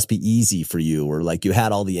here. It must be easy for you, or like you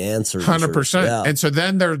had all the answers. 100%. Yeah. And so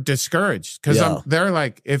then they're discouraged because they're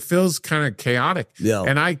like, it feels kind of chaotic. Yeah.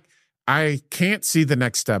 And I can't see the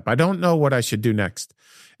next step. I don't know what I should do next.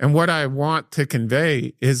 And what I want to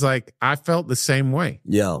convey is like, I felt the same way.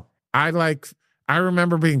 Yeah. I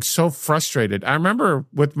remember being so frustrated. I remember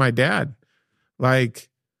with my dad, like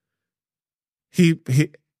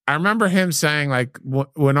I remember him saying, like,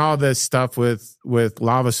 when all this stuff with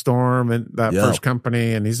Lava Storm and that first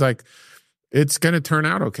company, and he's like, it's going to turn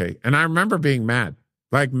out okay. And I remember being mad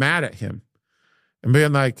at him and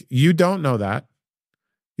being like, you don't know that.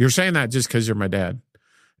 You're saying that just because you're my dad.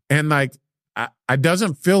 And like, I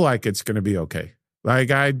doesn't feel like it's going to be okay. Like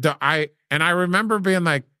and I remember being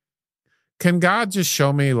like, can God just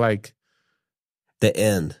show me like the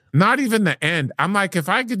end? Not even the end. I'm like, if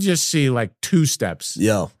I could just see like 2 steps.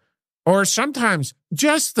 Yeah. Or sometimes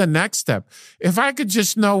just the next step. If I could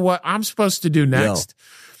just know what I'm supposed to do next.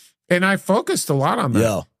 And I focused a lot on that.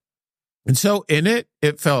 Yeah. And so in it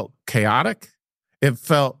felt chaotic. It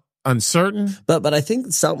felt uncertain. But I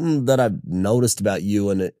think something that I've noticed about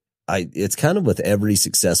you, and it's kind of with every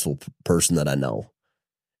successful person that I know,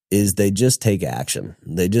 is they just take action.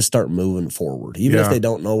 They just start moving forward. Even if they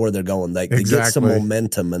don't know where they're going, they get some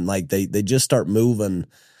momentum, and like they just start moving.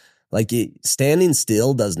 Like standing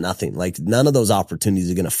still does nothing. Like none of those opportunities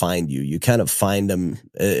are going to find you. You kind of find them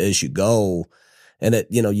as you go. And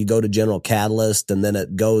you go to General Catalyst, and then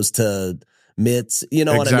it goes to MITS. You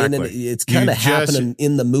know what I mean? And it's kind of happening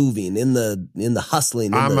in the moving, in the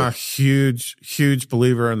hustling. I'm a huge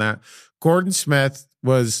believer in that. Gordon Smith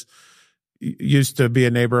used to be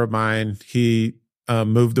a neighbor of mine. He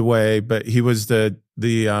moved away, but he was the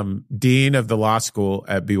dean of the law school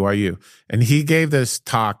at BYU, and he gave this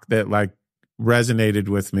talk that like resonated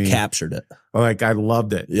with me. Captured it. Like I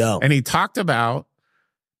loved it. Yeah. And he talked about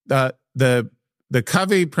the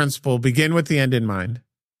Covey principle, begin with the end in mind,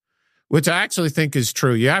 which I actually think is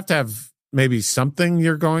true. You have to have maybe something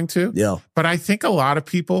you're going to. Yeah. But I think a lot of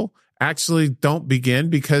people actually don't begin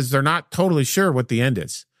because they're not totally sure what the end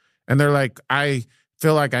is. And they're like, I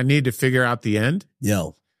feel like I need to figure out the end. Yeah.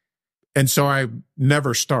 And so I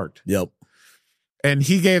never start. Yep. And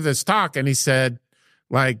he gave this talk and he said,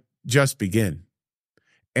 like, just begin.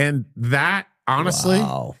 And that honestly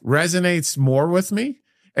resonates more with me.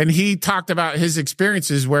 And he talked about his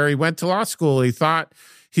experiences where he went to law school. He thought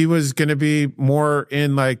he was going to be more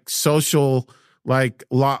in like social, like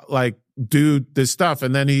law, like do this stuff.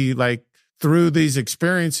 And then he like through these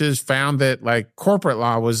experiences found that like corporate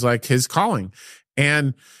law was like his calling.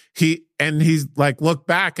 And he's like, look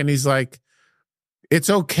back and he's like, it's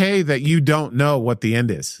okay that you don't know what the end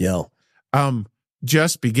is. Yeah.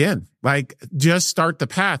 Just begin, like, just start the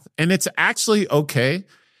path. And it's actually okay.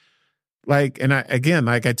 Like, and I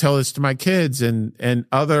tell this to my kids and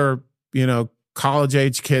other, college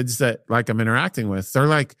age kids that like I'm interacting with. They're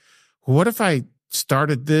like, what if I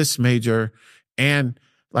started this major and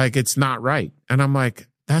like, it's not right? And I'm like,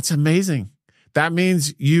 that's amazing. That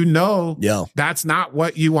means, that's not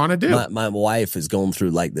what you want to do. My wife is going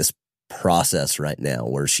through like this process right now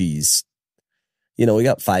where she's, we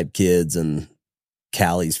got 5 kids and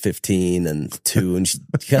Callie's 15 and 2. And she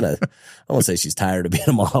kind of, I won't say she's tired of being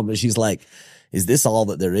a mom, but she's like, is this all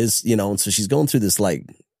that there is? And so she's going through this, like,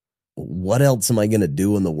 what else am I going to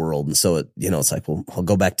do in the world? And so it's like, well, I'll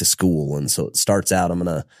go back to school. And so it starts out, I'm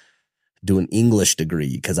going to do an English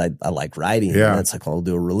degree because I like writing. Yeah. And it's like, well, I'll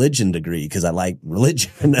do a religion degree because I like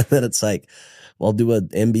religion. And then it's like, well, I'll do an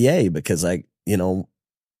MBA because I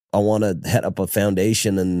want to head up a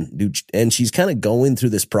foundation and she's kind of going through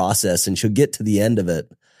this process, and she'll get to the end of it,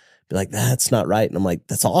 be like, that's not right. And I'm like,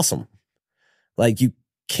 that's awesome. Like, you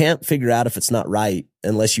can't figure out if it's not right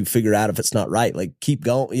unless you figure out if it's not right. Like, keep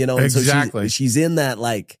going, Exactly. And so she's in that,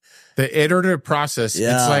 like, the iterative process.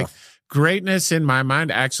 Yeah. It's like greatness in my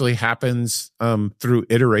mind actually happens through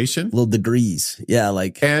iteration. Little degrees. Yeah.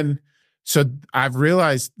 Like, and so I've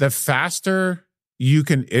realized the faster you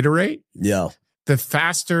can iterate, the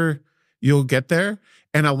faster you'll get there.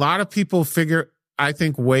 And a lot of people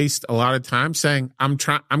waste a lot of time saying, I'm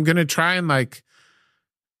going to try and, like,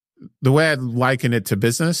 the way I'd liken it to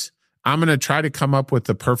business, I'm going to try to come up with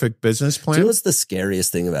the perfect business plan. Do you know what's the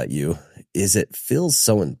scariest thing about you is it feels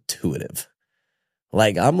so intuitive.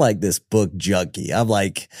 Like, I'm like this book junkie. I'm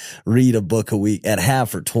like, read a book a week at half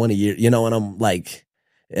for 20 years, and I'm like,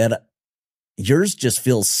 yours just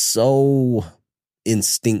feels so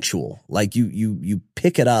instinctual. Like you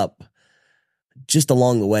pick it up just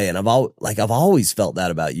along the way. And I've always felt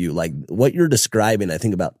that about you. Like, what you're describing, I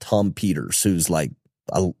think about Tom Peters, who's like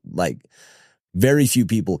very few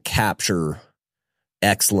people capture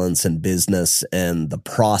excellence in business and the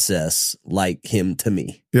process like him to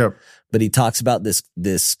me. Yep. But he talks about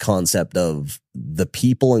this concept of the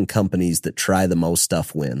people and companies that try the most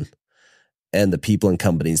stuff win, and the people and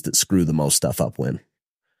companies that screw the most stuff up win.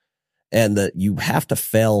 And that you have to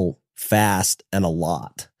fail fast and a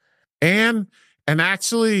lot. And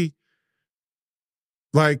actually,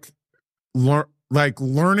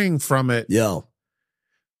 learning from it. Yeah.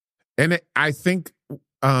 And I think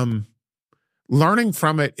learning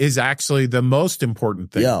from it is actually the most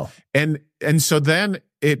important thing. Yeah. And so then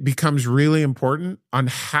it becomes really important on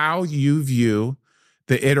how you view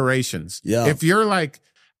the iterations. Yeah. If you're like,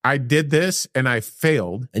 I did this and I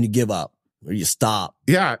failed. And you give up or you stop.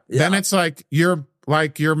 Yeah. Then it's like you're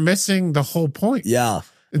missing the whole point. Yeah.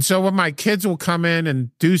 And so when my kids will come in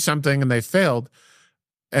and do something and they failed,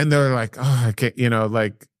 and they're like, oh, I can't,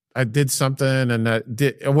 I did something and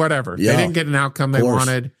whatever. Yeah, they didn't get an outcome they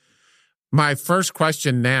wanted. My first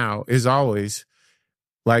question now is always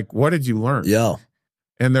like, what did you learn? Yeah.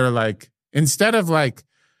 And they're like, instead of like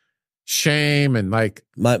shame and like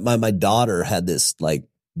my daughter had this like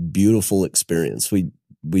beautiful experience.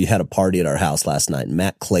 We had a party at our house last night. And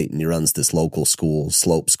Matt Clayton, he runs this local school,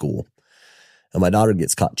 Slope School. And my daughter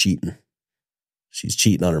gets caught cheating. She's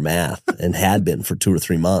cheating on her math and had been for 2 or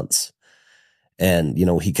 3 months. And, you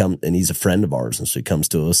know, he's a friend of ours. And so he comes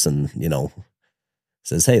to us and, you know,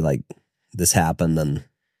 says, hey, like this happened. And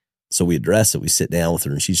so we address it. We sit down with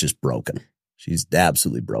her and she's just broken. She's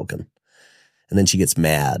absolutely broken. And then she gets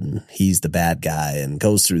mad and he's the bad guy and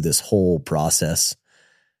goes through this whole process.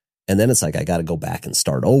 And then it's like, I got to go back and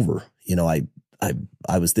start over. You know, I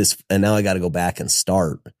was this, and now I got to go back and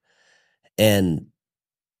start. And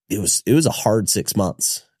it was a hard 6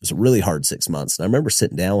 months. It was a really hard 6 months. And I remember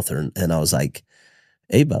sitting down with her and I was like,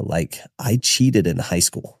 Ava, like I cheated in high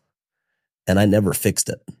school and I never fixed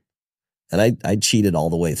it. And I cheated all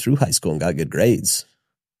the way through high school and got good grades,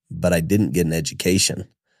 but I didn't get an education.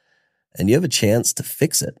 And you have a chance to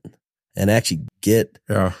fix it and actually get,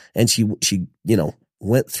 and she, you know,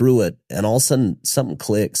 went through it and all of a sudden something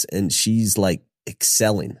clicks and she's like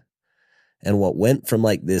excelling. And what went from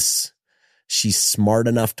like this, she's smart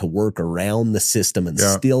enough to work around the system and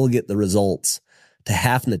still get the results, to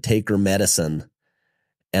having to take her medicine.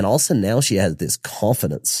 And all of a sudden now she has this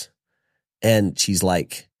confidence and she's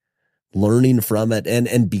like learning from it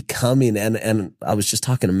and becoming. And I was just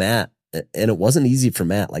talking to Matt, and it wasn't easy for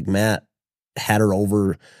Matt. Like Matt had her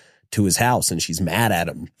over to his house and she's mad at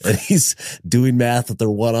him and he's doing math with her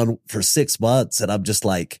one-on for 6 months. And I'm just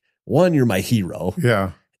like, one, you're my hero.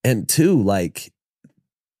 Yeah. And two, like,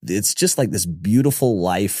 it's just like this beautiful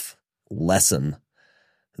life lesson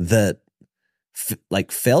that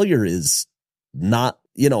like failure is not,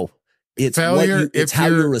 you know, it's failure. It's how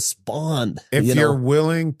you respond. If you're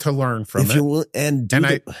willing to learn from it.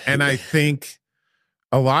 And I think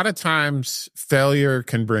a lot of times failure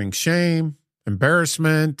can bring shame,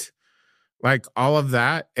 embarrassment, like all of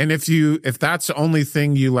that. And if that's the only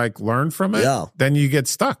thing you like learn from it, then you get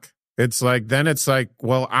stuck. It's like,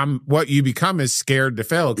 well, what you become is scared to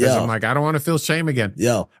fail because I'm like, I don't want to feel shame again.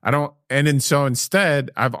 Yeah. And so instead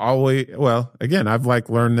I've like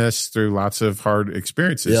learned this through lots of hard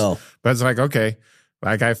experiences, but it's like, okay,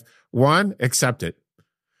 like accept it.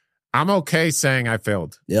 I'm okay saying I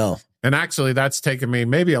failed. Yeah. And actually that's taken me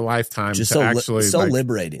maybe a lifetime just to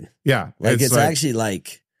liberating. Yeah. Like it's actually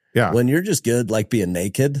like, when you're just good, like being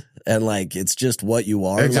naked and like, it's just what you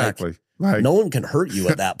are. Exactly. Like, no one can hurt you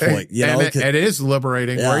at that point. You know, it is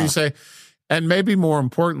liberating where you say, and maybe more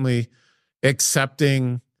importantly,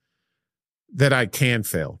 accepting that I can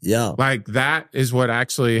fail. Yeah. Like that is what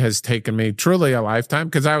actually has taken me truly a lifetime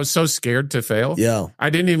because I was so scared to fail. Yeah.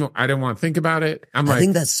 I didn't want to think about it. I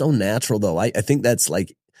think that's so natural though. I think that's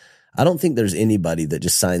like, I don't think there's anybody that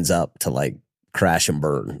just signs up to like crash and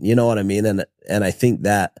burn. You know what I mean? And I think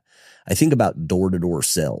about door-to-door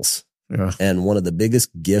sales. Yeah. And one of the biggest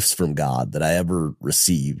gifts from God that I ever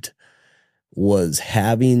received was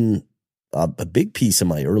having a big piece of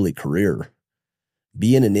my early career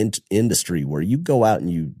be in an industry where you go out and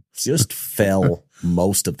you just fail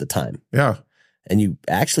most of the time. Yeah. And you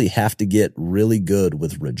actually have to get really good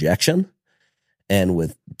with rejection and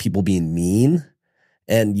with people being mean,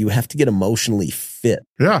 and you have to get emotionally fit.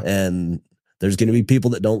 Yeah. And there's going to be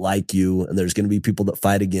people that don't like you, and there's going to be people that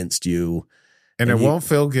fight against you. And it won't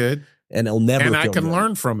feel good. And it'll never and feel I can good.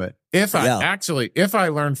 learn from it. If I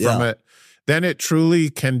learn from it, then it truly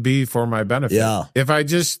can be for my benefit. Yeah. If I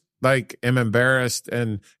just like am embarrassed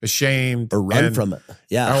and ashamed or run from it.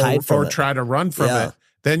 Yeah. Hide from or it. Try to run from it,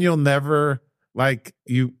 then you'll never like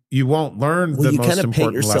you won't learn the most important lessons. You kind of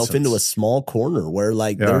paint yourself into a small corner where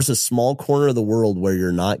like there's a small corner of the world where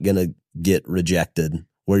you're not going to get rejected,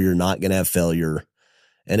 where you're not going to have failure.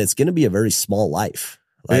 And it's going to be a very small life.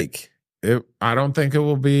 Like I don't think it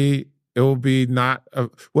will be not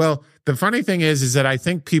well, the funny thing is that I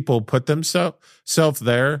think people put themselves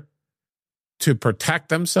there to protect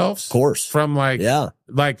themselves, of course, from like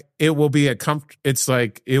it will be it's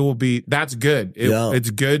like it will be, that's good.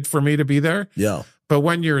 It's good for me to be there. Yeah. But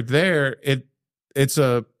when you're there, it's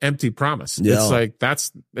a empty promise. Yeah. It's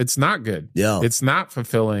like it's not good. Yeah. It's not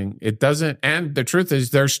fulfilling. It doesn't, and the truth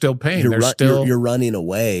is there's still pain. You're running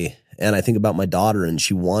away. And I think about my daughter, and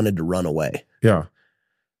she wanted to run away. Yeah.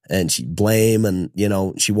 And she blame, and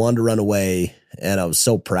she wanted to run away. And I was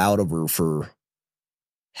so proud of her for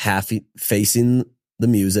half facing the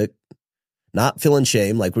music, not feeling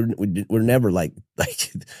shame. Like we're never like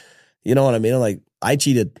You know what I mean? Like, I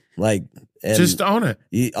cheated. Like, and just own it.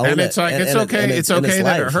 And it's like, it's okay. It's okay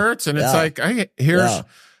that it hurts. And it's like,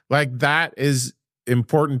 like, that is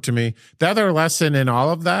important to me. The other lesson in all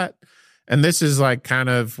of that, and this is like kind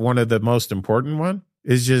of one of the most important one,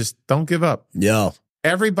 is just don't give up. Yeah.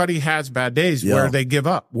 Everybody has bad days where they give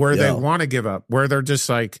up, where they want to give up, where they're just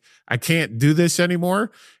like, I can't do this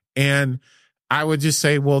anymore. And I would just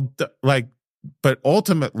say, well, but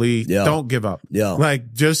ultimately, don't give up. Yeah.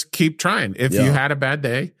 Like, just keep trying. If you had a bad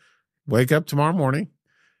day, wake up tomorrow morning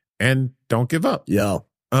and don't give up. Yeah.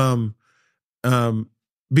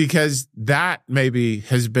 Because that maybe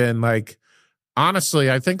has been like, honestly,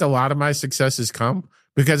 I think a lot of my successes come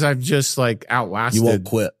because I've just like outlasted. You won't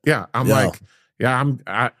quit. Yeah. I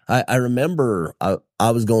remember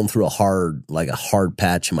I was going through a hard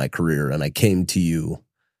patch in my career, and I came to you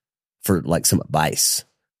for like some advice.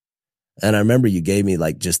 And I remember you gave me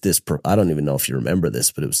like just this, I don't even know if you remember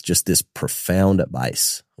this, but it was just this profound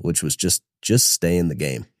advice, which was just stay in the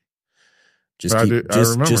game.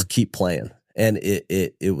 Just keep playing. And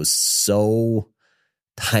it was so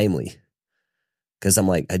timely, because I'm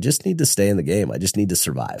like, I just need to stay in the game. I just need to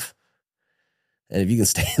survive. And if you can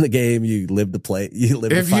stay in the game, you live to play.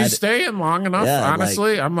 If you stay in long enough,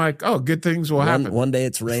 honestly, I'm like, oh, good things will happen. One day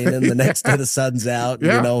it's raining, the next day the sun's out, you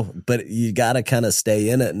know, but you got to kind of stay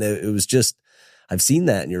in it. And it was just, I've seen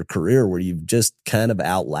that in your career where you've just kind of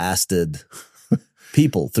outlasted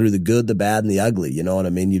people through the good, the bad, and the ugly. You know what I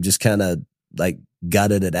mean? You just kind of like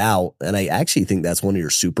gutted it out. And I actually think that's one of your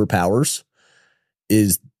superpowers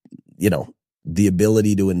is, you know, the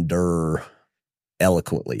ability to endure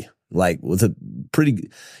eloquently. Like with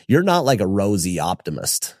you're not like a rosy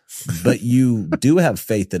optimist, but you do have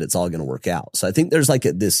faith that it's all going to work out. So I think there's like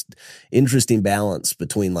this interesting balance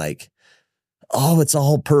between like, oh, it's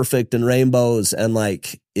all perfect and rainbows, and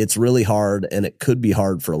like, it's really hard and it could be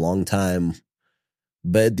hard for a long time,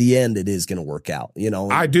 but at the end it is going to work out, you know?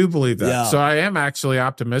 I do believe that. Yeah. So I am actually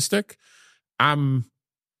optimistic.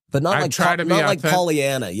 But not like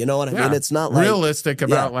Pollyanna, you know what I mean? It's not like realistic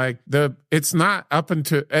about it's not up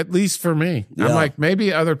into, at least for me. Yeah. I'm like,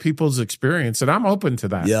 maybe other people's experience, and I'm open to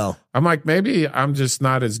that. Yeah. I'm like, maybe I'm just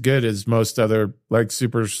not as good as most other like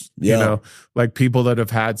supers, you know, like people that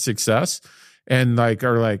have had success and like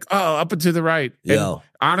are like, oh, up and to the right. Yeah. And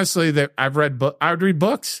honestly, that I would read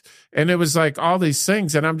books, and it was like all these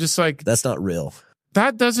things, and I'm just like, that's not real.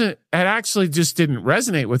 It actually just didn't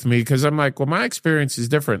resonate with me, because I'm like, well, my experience is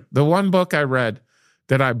different. The one book I read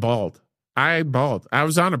that I bawled. I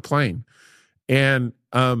was on a plane, and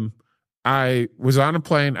I was on a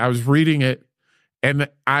plane. I was reading it, and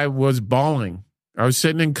I was bawling. I was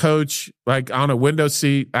sitting in coach, like on a window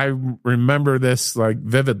seat. I remember this like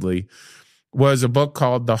vividly. Was a book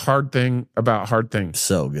called The Hard Thing About Hard Things.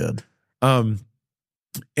 So good.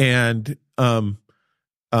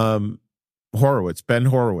 Horowitz, Ben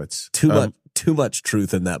Horowitz. Too much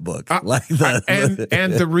truth in that book.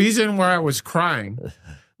 And the reason why I was crying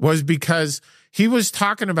was because he was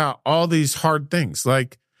talking about all these hard things.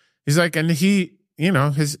 Like, he's like, and he, you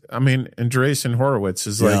know, Andreessen Horowitz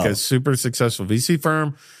is like a super successful VC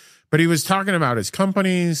firm, but he was talking about his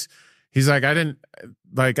companies. He's like, I didn't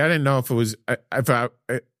know if it was, I was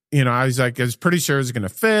like, I was pretty sure it was going to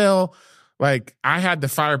fail. Like, I had to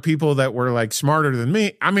fire people that were like smarter than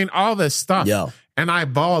me. I mean, all this stuff. Yeah. And I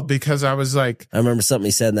bawled because I was like, I remember something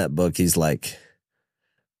he said in that book. He's like,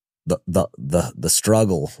 the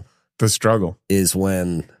struggle. The struggle is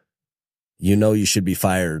when you know you should be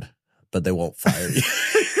fired, but they won't fire you.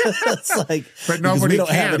 It's like, but nobody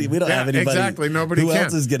can. We don't have anybody. Exactly. Nobody who can.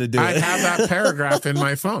 else is going to do it? I have that paragraph in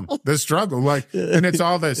my phone. The struggle, like, and it's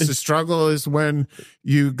all this. The struggle is when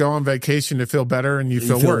you go on vacation to feel better and you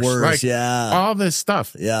feel worse. Like, all this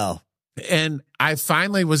stuff. Yeah. And I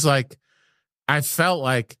finally was like, I felt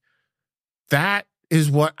like that is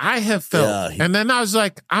what I have felt. And then I was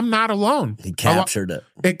like, I'm not alone. He captured it.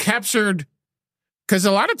 It captured. Because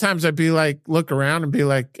a lot of times I'd be like, look around and be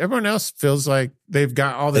like, everyone else feels like they've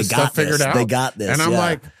got all this stuff figured out. They got this. And I'm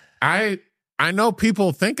like, I know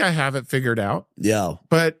people think I have it figured out. Yeah.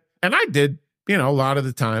 And I did, you know, a lot of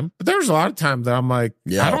the time. But there's a lot of times that I'm like,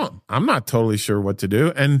 I'm not totally sure what to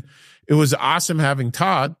do. And it was awesome having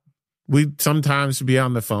Todd. We'd sometimes be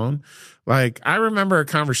on the phone. Like, I remember a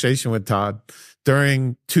conversation with Todd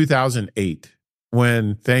during 2008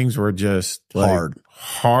 when things were just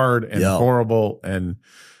hard and horrible. And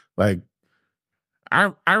like,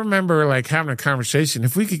 I remember like having a conversation.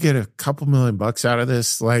 If we could get a couple $1 million out of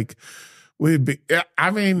this, like, we'd be,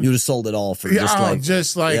 I mean, you'd have sold it all for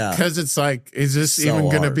cause it's like, is this so even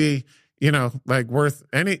going to be, like worth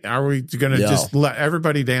any, are we going to just let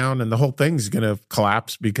everybody down and the whole thing's going to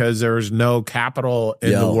collapse because there's no capital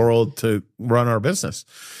in the world to run our business?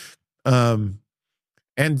 And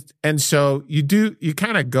so you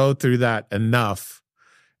kind of go through that enough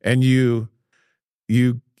and you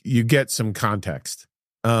get some context.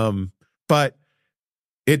 But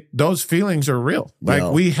those feelings are real.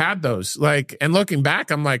 Like we had those, like, and looking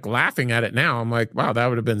back, I'm like laughing at it now. I'm like, wow, that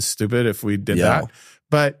would have been stupid if we did that.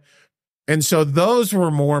 And so those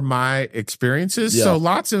were more my experiences. So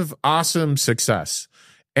lots of awesome success.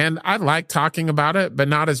 And I like talking about it, but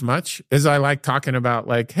not as much as I like talking about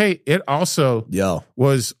like, hey, it also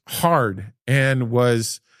was hard and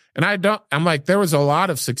I'm like, there was a lot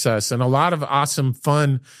of success and a lot of awesome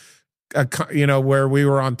fun, where we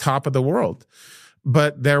were on top of the world.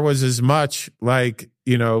 But there was as much like,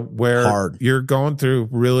 where you're going through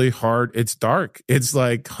really hard. It's dark. It's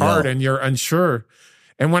like hard and you're unsure.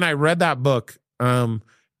 And when I read that book,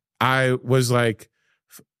 I was like,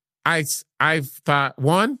 I thought,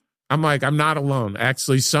 I'm like, I'm not alone.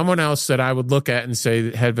 Actually, someone else that I would look at and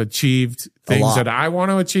say have achieved things that I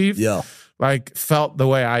want to achieve, like felt the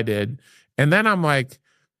way I did. And then I'm like,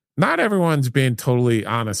 not everyone's being totally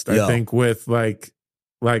honest, I think, with like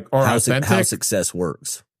or authentic. How success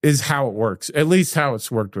works. Is how it works. At least how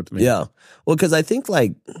it's worked with me. Yeah. Well, because I think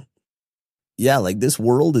like this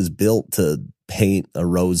world is built to paint a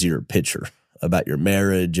rosier picture about your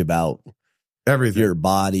marriage, about everything, your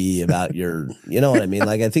body, about your, you know what I mean?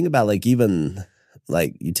 Like I think about like even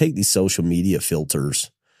like you take these social media filters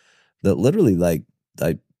that literally like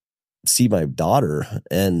I see my daughter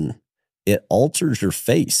and it alters your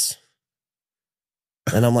face.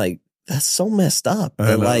 And I'm like, that's so messed up.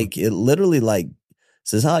 And like it literally like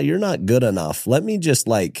says, you're not good enough. Let me just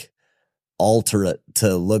like alter it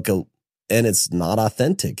to look and it's not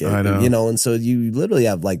authentic. I know. And so you literally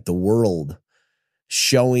have like the world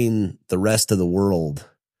showing the rest of the world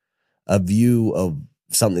a view of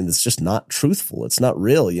something that's just not truthful. It's not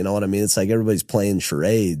real. You know what I mean? It's like everybody's playing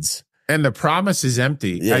charades. And the promise is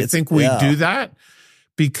empty. Yeah, I think we do that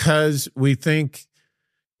because we think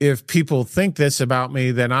if people think this about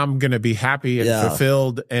me, then I'm going to be happy and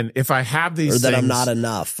fulfilled. And if I have these things, that I'm not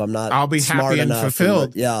enough. I'll be happy and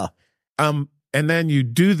fulfilled. And then you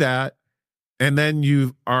do that. And then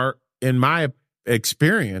you are, in my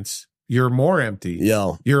experience, you're more empty.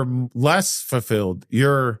 Yeah. You're less fulfilled.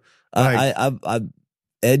 You're like,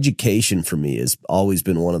 education for me has always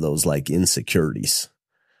been one of those like insecurities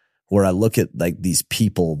where I look at like these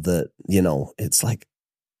people that, it's like,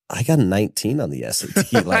 I got a 19 on the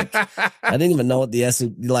SAT. Like, I didn't even know what the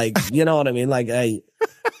SAT, like, you know what I mean? Like, I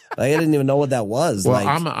didn't even know what that was. Well,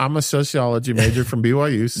 like, I'm a sociology major from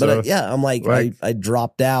BYU. So, but I'm like, I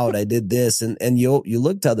dropped out. I did this, and you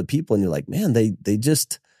look to other people, and you're like, man, they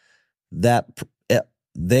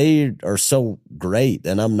are so great,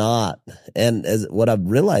 and I'm not. And as what I've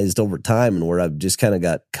realized over time, and where I've just kind of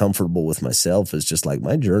got comfortable with myself, is just like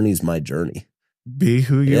my journey is my journey. Be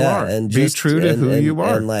who you are, and be true to who you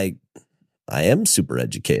are. And like, I am super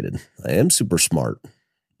educated. I am super smart.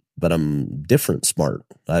 But I'm different smart.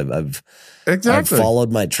 I've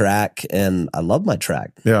followed my track and I love my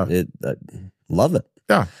track. Yeah. I love it.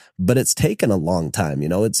 Yeah. But it's taken a long time.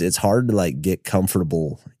 It's hard to like get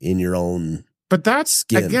comfortable in your own But that's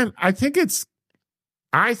skin. Again, I think that's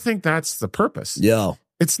the purpose. Yeah.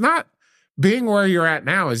 It's not being where you're at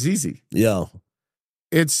now is easy. Yeah.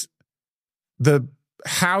 It's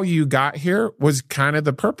how you got here was kind of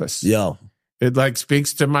the purpose. Yeah. It like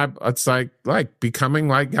speaks to it's like becoming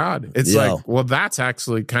like God. It's like, well, that's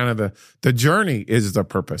actually kind of the journey is the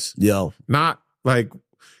purpose. Yeah. Not like,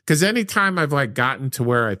 because anytime I've like gotten to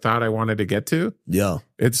where I thought I wanted to get to,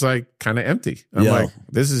 it's like kind of empty. I'm like,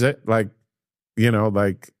 this is it. Like,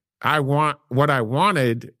 like I want what I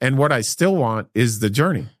wanted and what I still want is the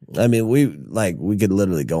journey. I mean, we could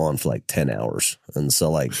literally go on for like 10 hours. And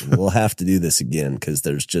so like, we'll have to do this again because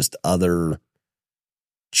there's just other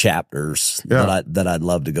chapters that I'd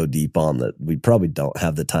love to go deep on that we probably don't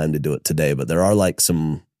have the time to do it today, but there are like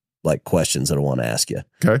some like questions that I want to ask you.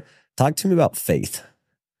 Okay. Talk to me about faith.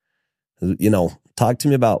 Talk to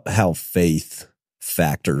me about how faith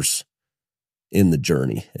factors in the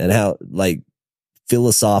journey and how like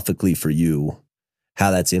philosophically for you,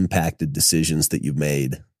 how that's impacted decisions that you've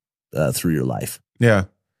made through your life. Yeah.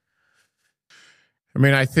 I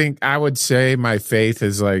mean, I think I would say my faith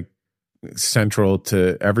is like central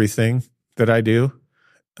to everything that I do.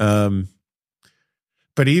 But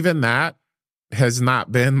even that has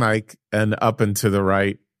not been like an up and to the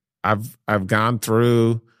right. I've gone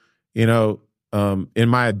through, in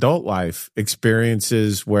my adult life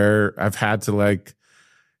experiences where I've had to like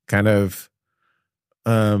kind of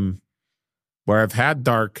where I've had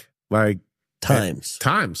dark like times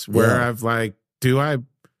where I've like, do I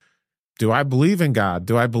believe in God?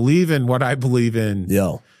 Do I believe in what I believe in?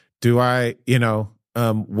 Yeah. Do I,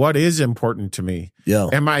 what is important to me? Yeah.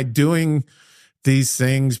 Am I doing these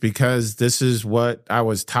things because this is what I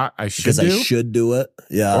was taught I should do? Because I should do it.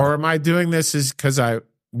 Yeah. Or am I doing this is because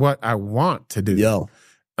what I want to do? Yeah.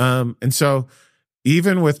 And so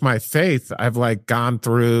even with my faith, I've like gone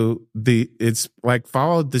through it's like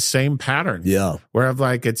followed the same pattern. Yeah. Where I've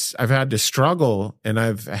had to struggle and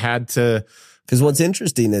I've had to. Because what's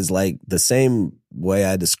interesting is like the same way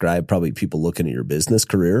I describe probably people looking at your business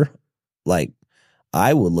career, like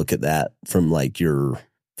I would look at that from like your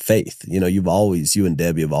faith. You and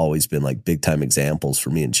Debbie have always been like big time examples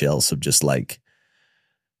for me and Chelsea of just like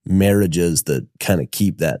marriages that kind of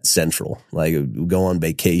keep that central. Like we go on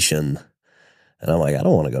vacation and I'm like, I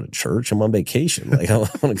don't want to go to church. I'm on vacation. Like I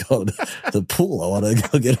want to go to the pool. I want to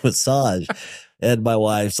go get a massage. And my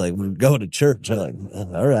wife's like, we're going to church. I'm like,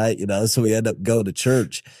 all right, so we end up going to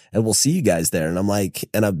church and we'll see you guys there. And I'm like,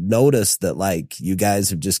 and I've noticed that like you guys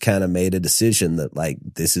have just kind of made a decision that like,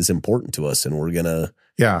 this is important to us and we're going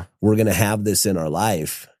to have this in our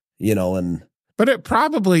life, but it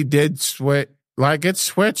probably did switch. Like it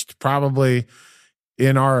switched probably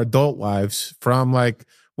in our adult lives from like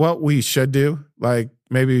what we should do. Like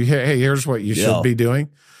maybe, hey, here's what you should be doing.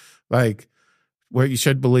 Like, what you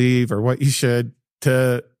should believe or what you should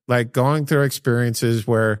to like going through experiences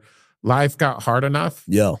where life got hard enough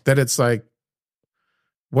that it's like,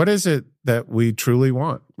 what is it that we truly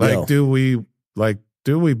want? Like, do we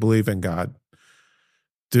believe in God?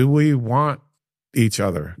 Do we want each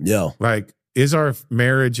other? Yeah. Like, is our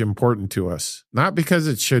marriage important to us? Not because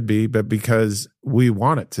it should be, but because we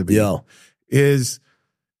want it to be. Yeah. Is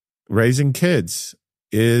raising kids,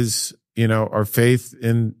 is, our faith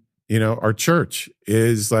in, our church,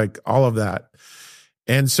 is like all of that.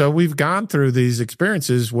 And so we've gone through these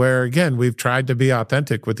experiences where, again, we've tried to be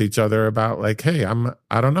authentic with each other about like, hey,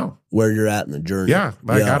 I don't know where you're at in the journey. Yeah.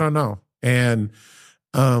 I don't know. And,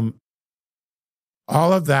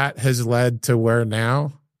 all of that has led to where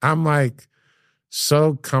now I'm like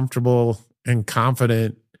so comfortable and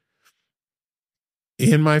confident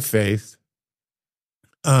in my faith.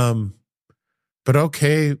 But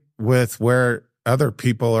okay with where other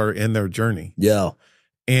people are in their journey. Yeah.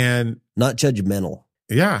 And not judgmental.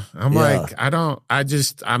 Yeah. Like, I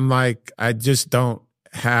just don't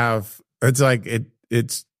have, it's like,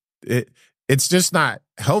 it's just not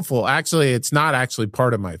helpful. Actually, it's not actually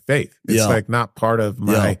part of my faith. It's like not part of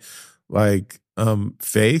my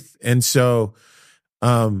faith. And so,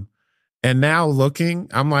 and now looking,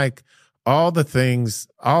 I'm like all of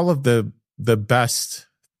the best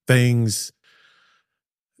things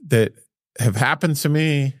that have happened to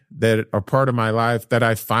me that are part of my life that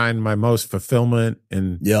I find my most fulfillment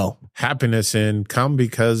and happiness in come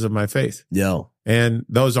because of my faith. Yeah. And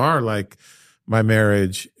those are like my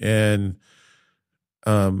marriage and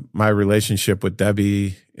my relationship with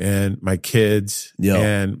Debbie and my kids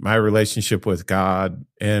and my relationship with God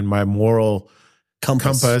and my moral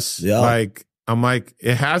compass. Yeah. Like, I'm like,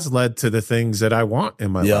 it has led to the things that I want in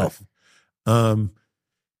my life.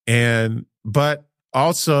 But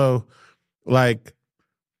also like,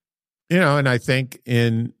 and I think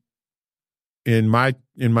in my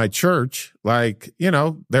church, like,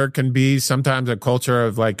 there can be sometimes a culture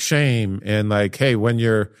of like shame and like, hey, when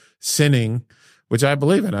you're sinning, which I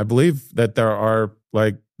believe in, I believe that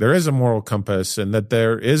there is a moral compass and that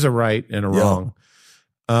there is a right and a wrong.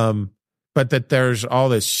 But that there's all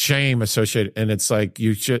this shame associated and it's like,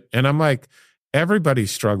 you should, and I'm like,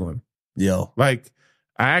 everybody's struggling. Yeah. Like,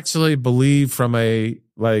 I actually believe from a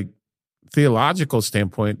like theological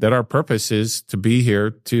standpoint that our purpose is to be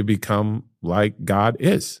here to become like God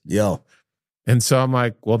is. Yeah. And so I'm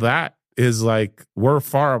like, well, that is like, we're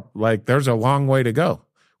far, like there's a long way to go,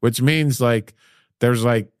 which means like, there's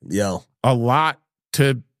like a lot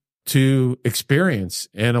to experience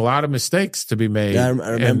and a lot of mistakes to be made. Yeah,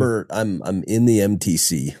 I remember I'm in the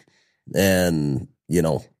MTC and,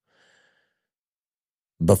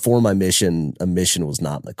 before my mission, a mission was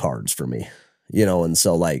not in the cards for me, and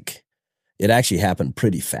so like it actually happened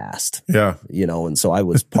pretty fast. Yeah. And so I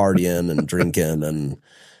was partying and drinking and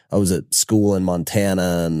I was at school in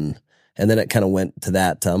Montana and then it kind of went to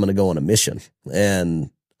that, I'm going to go on a mission. And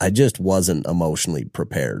I just wasn't emotionally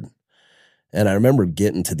prepared. And I remember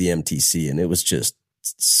getting to the MTC and it was just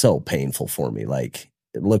so painful for me. Like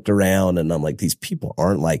I looked around and I'm like, these people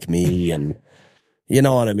aren't like me. And you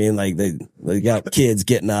know what I mean? Like they got kids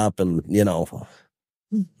getting up and,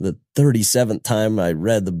 the 37th time I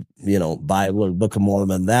read the, Bible or Book of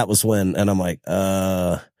Mormon, that was when, and I'm like,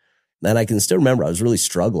 and I can still remember I was really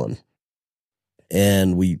struggling.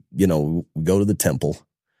 And we go to the temple,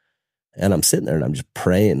 and I'm sitting there and I'm just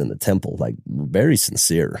praying in the temple, like very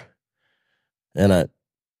sincere. And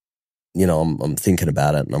I'm thinking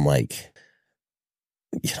about it, and I'm like,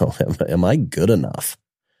 am I good enough?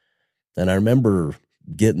 And I remember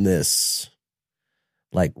getting this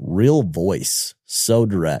like real voice, so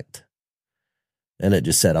direct. And it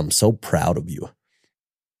just said, I'm so proud of you.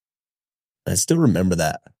 I still remember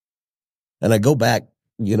that. And I go back,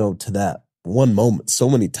 to that one moment so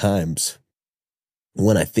many times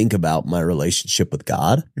when I think about my relationship with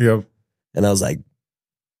God. Yep. And I was like,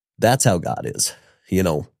 that's how God is.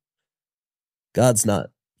 God's not,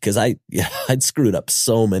 because I'd screwed up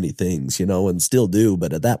so many things, and still do.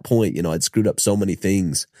 But at that point, I'd screwed up so many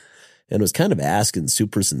things and was kind of asking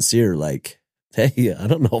super sincere, like, hey, I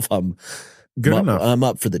don't know if I'm good enough. I'm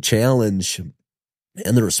up for the challenge.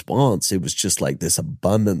 And the response, it was just like this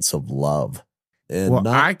abundance of love. And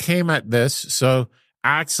I came at this, so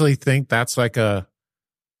I actually think that's like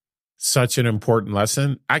such an important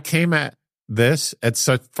lesson. I came at this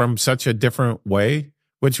from such a different way,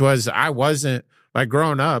 which was I wasn't, like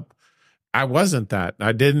growing up, I wasn't that.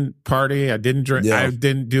 I didn't party, I didn't drink, I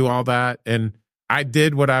didn't do all that, and I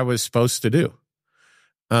did what I was supposed to do.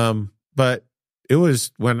 But it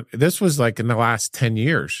was this was like in the last 10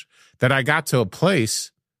 years that I got to a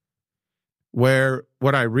place where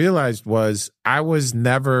what I realized was I'm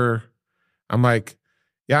like,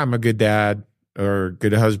 yeah, I'm a good dad or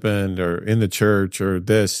good husband or in the church or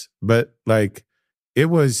this, but like it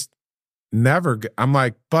was never good. I'm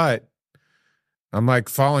like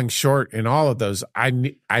falling short in all of those. I'm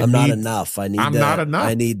not enough. I'm not enough.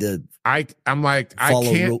 I need to. I'm like, follow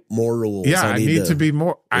I can't more rules. Yeah, I need to be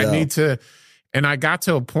more. Yeah. I need to. And I got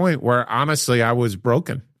to a point where honestly, I was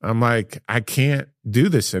broken. I'm like, I can't do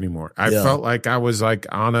this anymore. I felt like I was like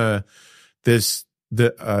on the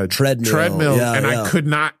treadmill, and I could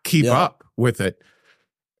not keep up with it.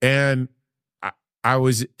 And I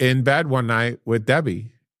was in bed one night with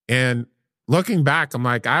Debbie, and looking back, I'm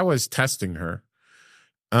like, I was testing her.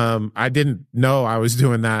 I didn't know I was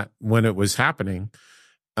doing that when it was happening.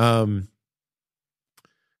 Because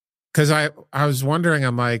I was wondering,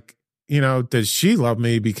 I'm like, does she love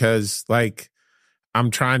me because like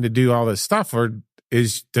I'm trying to do all this stuff, or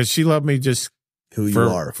does she love me just who you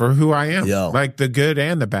are, for who I am, like the good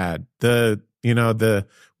and the bad, the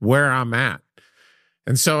where I'm at.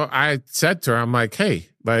 And so I said to her, I'm like, hey,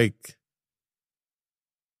 like,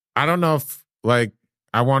 I don't know if like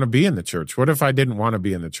I want to be in the church. What if I didn't want to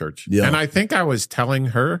be in the church? Yeah. And I think I was telling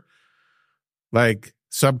her, like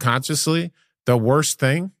subconsciously, the worst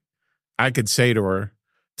thing I could say to her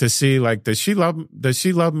to see, like, does she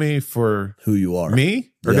love me for who you are,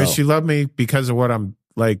 me, or does she love me because of what I'm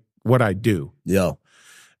like, what I do? Yeah.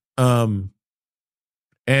 And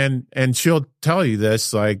she'll tell you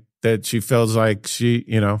this, like, that she feels like she,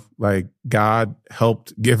 like God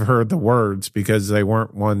helped give her the words because they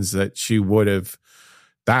weren't ones that she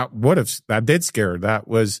that did scare her. That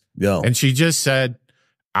was, and she just said,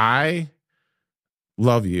 I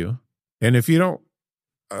love you. And if you don't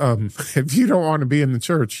want to be in the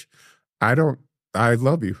church, I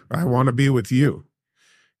love you. I want to be with you.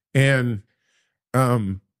 And,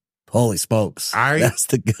 holy smokes. That's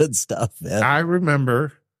the good stuff, man. I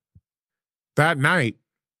remember that night,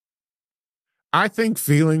 I think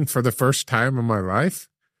feeling for the first time in my life,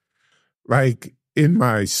 like in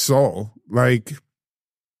my soul, like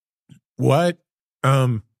what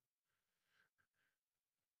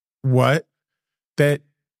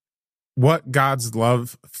God's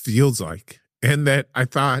love feels like. And that I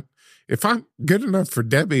thought, if I'm good enough for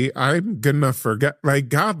Debbie, I'm good enough for God. Like,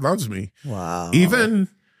 God loves me. Wow. Even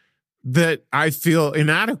that I feel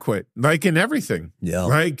inadequate, like in everything. Yeah.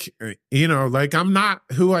 Like, like I'm not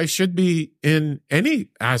who I should be in any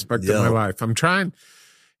aspect of my life. I'm trying.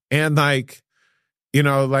 And like,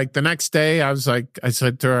 like the next day I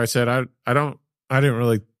said to her, I said,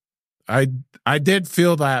 I did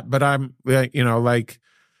feel that, but I'm like,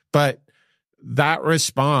 but that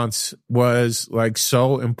response was like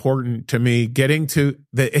so important to me, getting to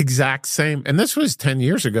the exact same. And this was 10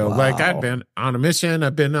 years ago. Wow. Like I'd been on a mission.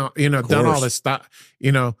 I've been, done all this stuff,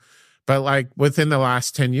 but like within the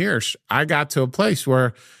last 10 years, I got to a place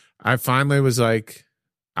where I finally was like,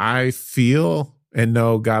 I feel and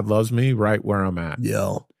know God loves me right where I'm at.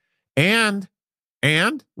 Yeah. And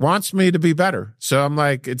wants me to be better. So I'm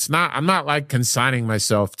like, I'm not like consigning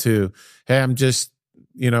myself to, hey, I'm just,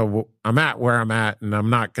 I'm at where I'm at and I'm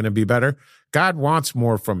not going to be better. God wants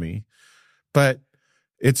more from me. But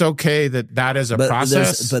it's okay that is a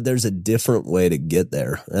process. But there's a different way to get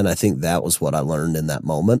there. And I think that was what I learned in that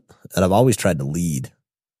moment. And I've always tried to lead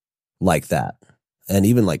like that. And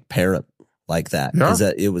even like parent like that. Because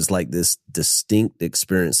it was like this distinct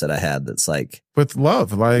experience that I had that's like. With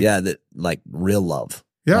love. Like. Yeah, that like real love.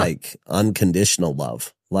 Yeah. Like unconditional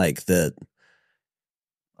love. Like that.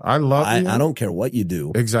 I love you. I don't care what you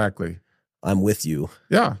do. Exactly. I'm with you.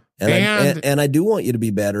 Yeah. And I do want you to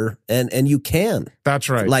be better, and you can. That's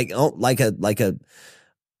right.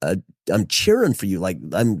 I'm cheering for you, like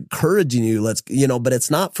I'm encouraging you. But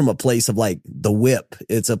it's not from a place of like the whip.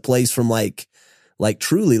 It's a place from like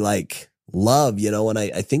truly like love, And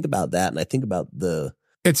I think about that, and I think about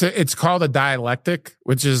it's called a dialectic,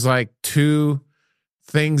 which is like two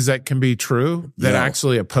things that can be true that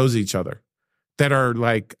actually oppose each other, that are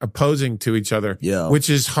like opposing to each other,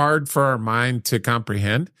 which is hard for our mind to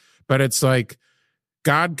comprehend. But it's like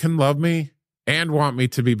God can love me and want me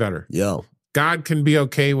to be better. Yeah. God can be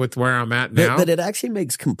okay with where I'm at now. But it actually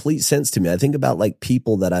makes complete sense to me. I think about like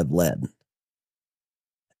people that I've led,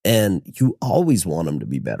 and you always want them to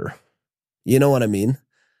be better. You know what I mean?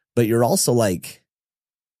 But you're also like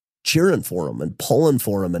cheering for them and pulling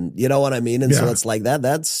for them, and you know what I mean? And so it's like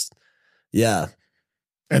that's.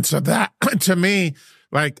 And so that, to me,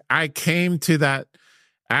 like I came to that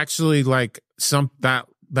actually like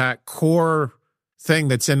that core thing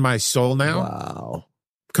that's in my soul now. Wow.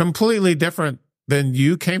 Completely different than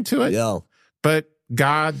you came to it. Yeah. But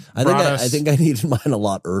God I think I needed mine a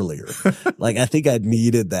lot earlier. Like I think I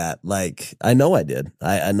needed that. Like I know I did.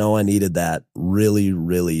 I know I needed that really,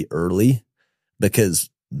 really early, because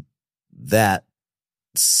that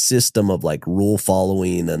system of like rule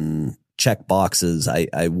following and check boxes,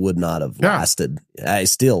 I would not have lasted. I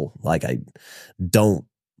still I don't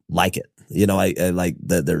like it. I like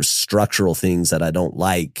that there's structural things that I don't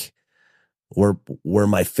like, where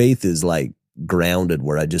my faith is like grounded,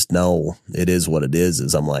 where I just know it is what it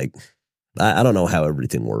is I'm like, I don't know how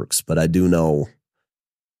everything works, but I do know,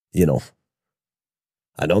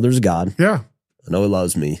 I know there's God. Yeah. I know he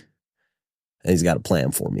loves me, and he's got a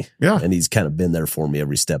plan for me. Yeah. And he's kind of been there for me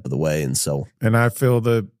every step of the way. And I feel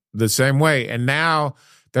the same way. And now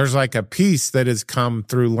there's like a peace that has come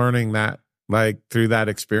through learning that, like through that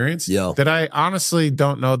experience that I honestly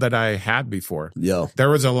don't know that I had before. Yeah. There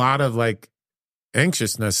was a lot of like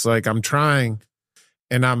anxiousness, like I'm trying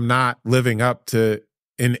and I'm not living up to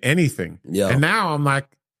in anything. Yeah. And now I'm like,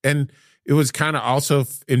 and it was kind of also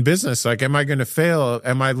in business, like, am I going to fail?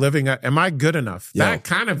 Am I good enough? Yeah. That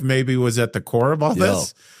kind of maybe was at the core of all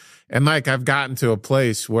this. And like, I've gotten to a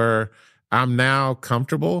place where I'm now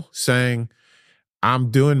comfortable saying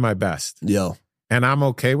I'm doing my best. Yeah. And I'm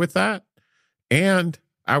okay with that. And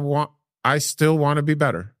I still want to be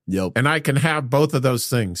better. Yep. And I can have both of those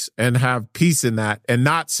things and have peace in that, and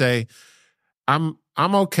not say I'm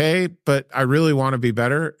okay, but I really want to be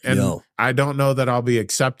better. And I don't know that I'll be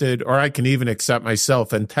accepted, or I can even accept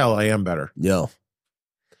myself until I am better. Yeah.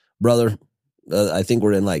 Brother, I think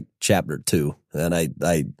we're in like chapter 2, and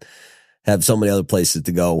I have so many other places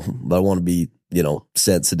to go, but I want to be,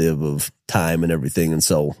 sensitive of time and everything. And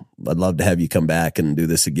so I'd love to have you come back and do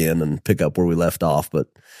this again and pick up where we left off. But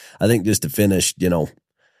I think just to finish,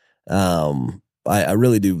 I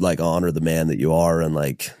really do like honor the man that you are, and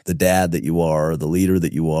like the dad that you are, the leader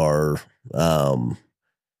that you are. And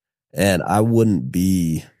I wouldn't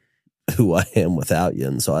be who I am without you.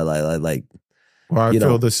 And so I like, well, I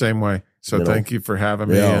feel the same way. So thank you for having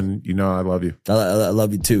me. And I love you. I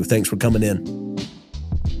love you too. Thanks for coming in.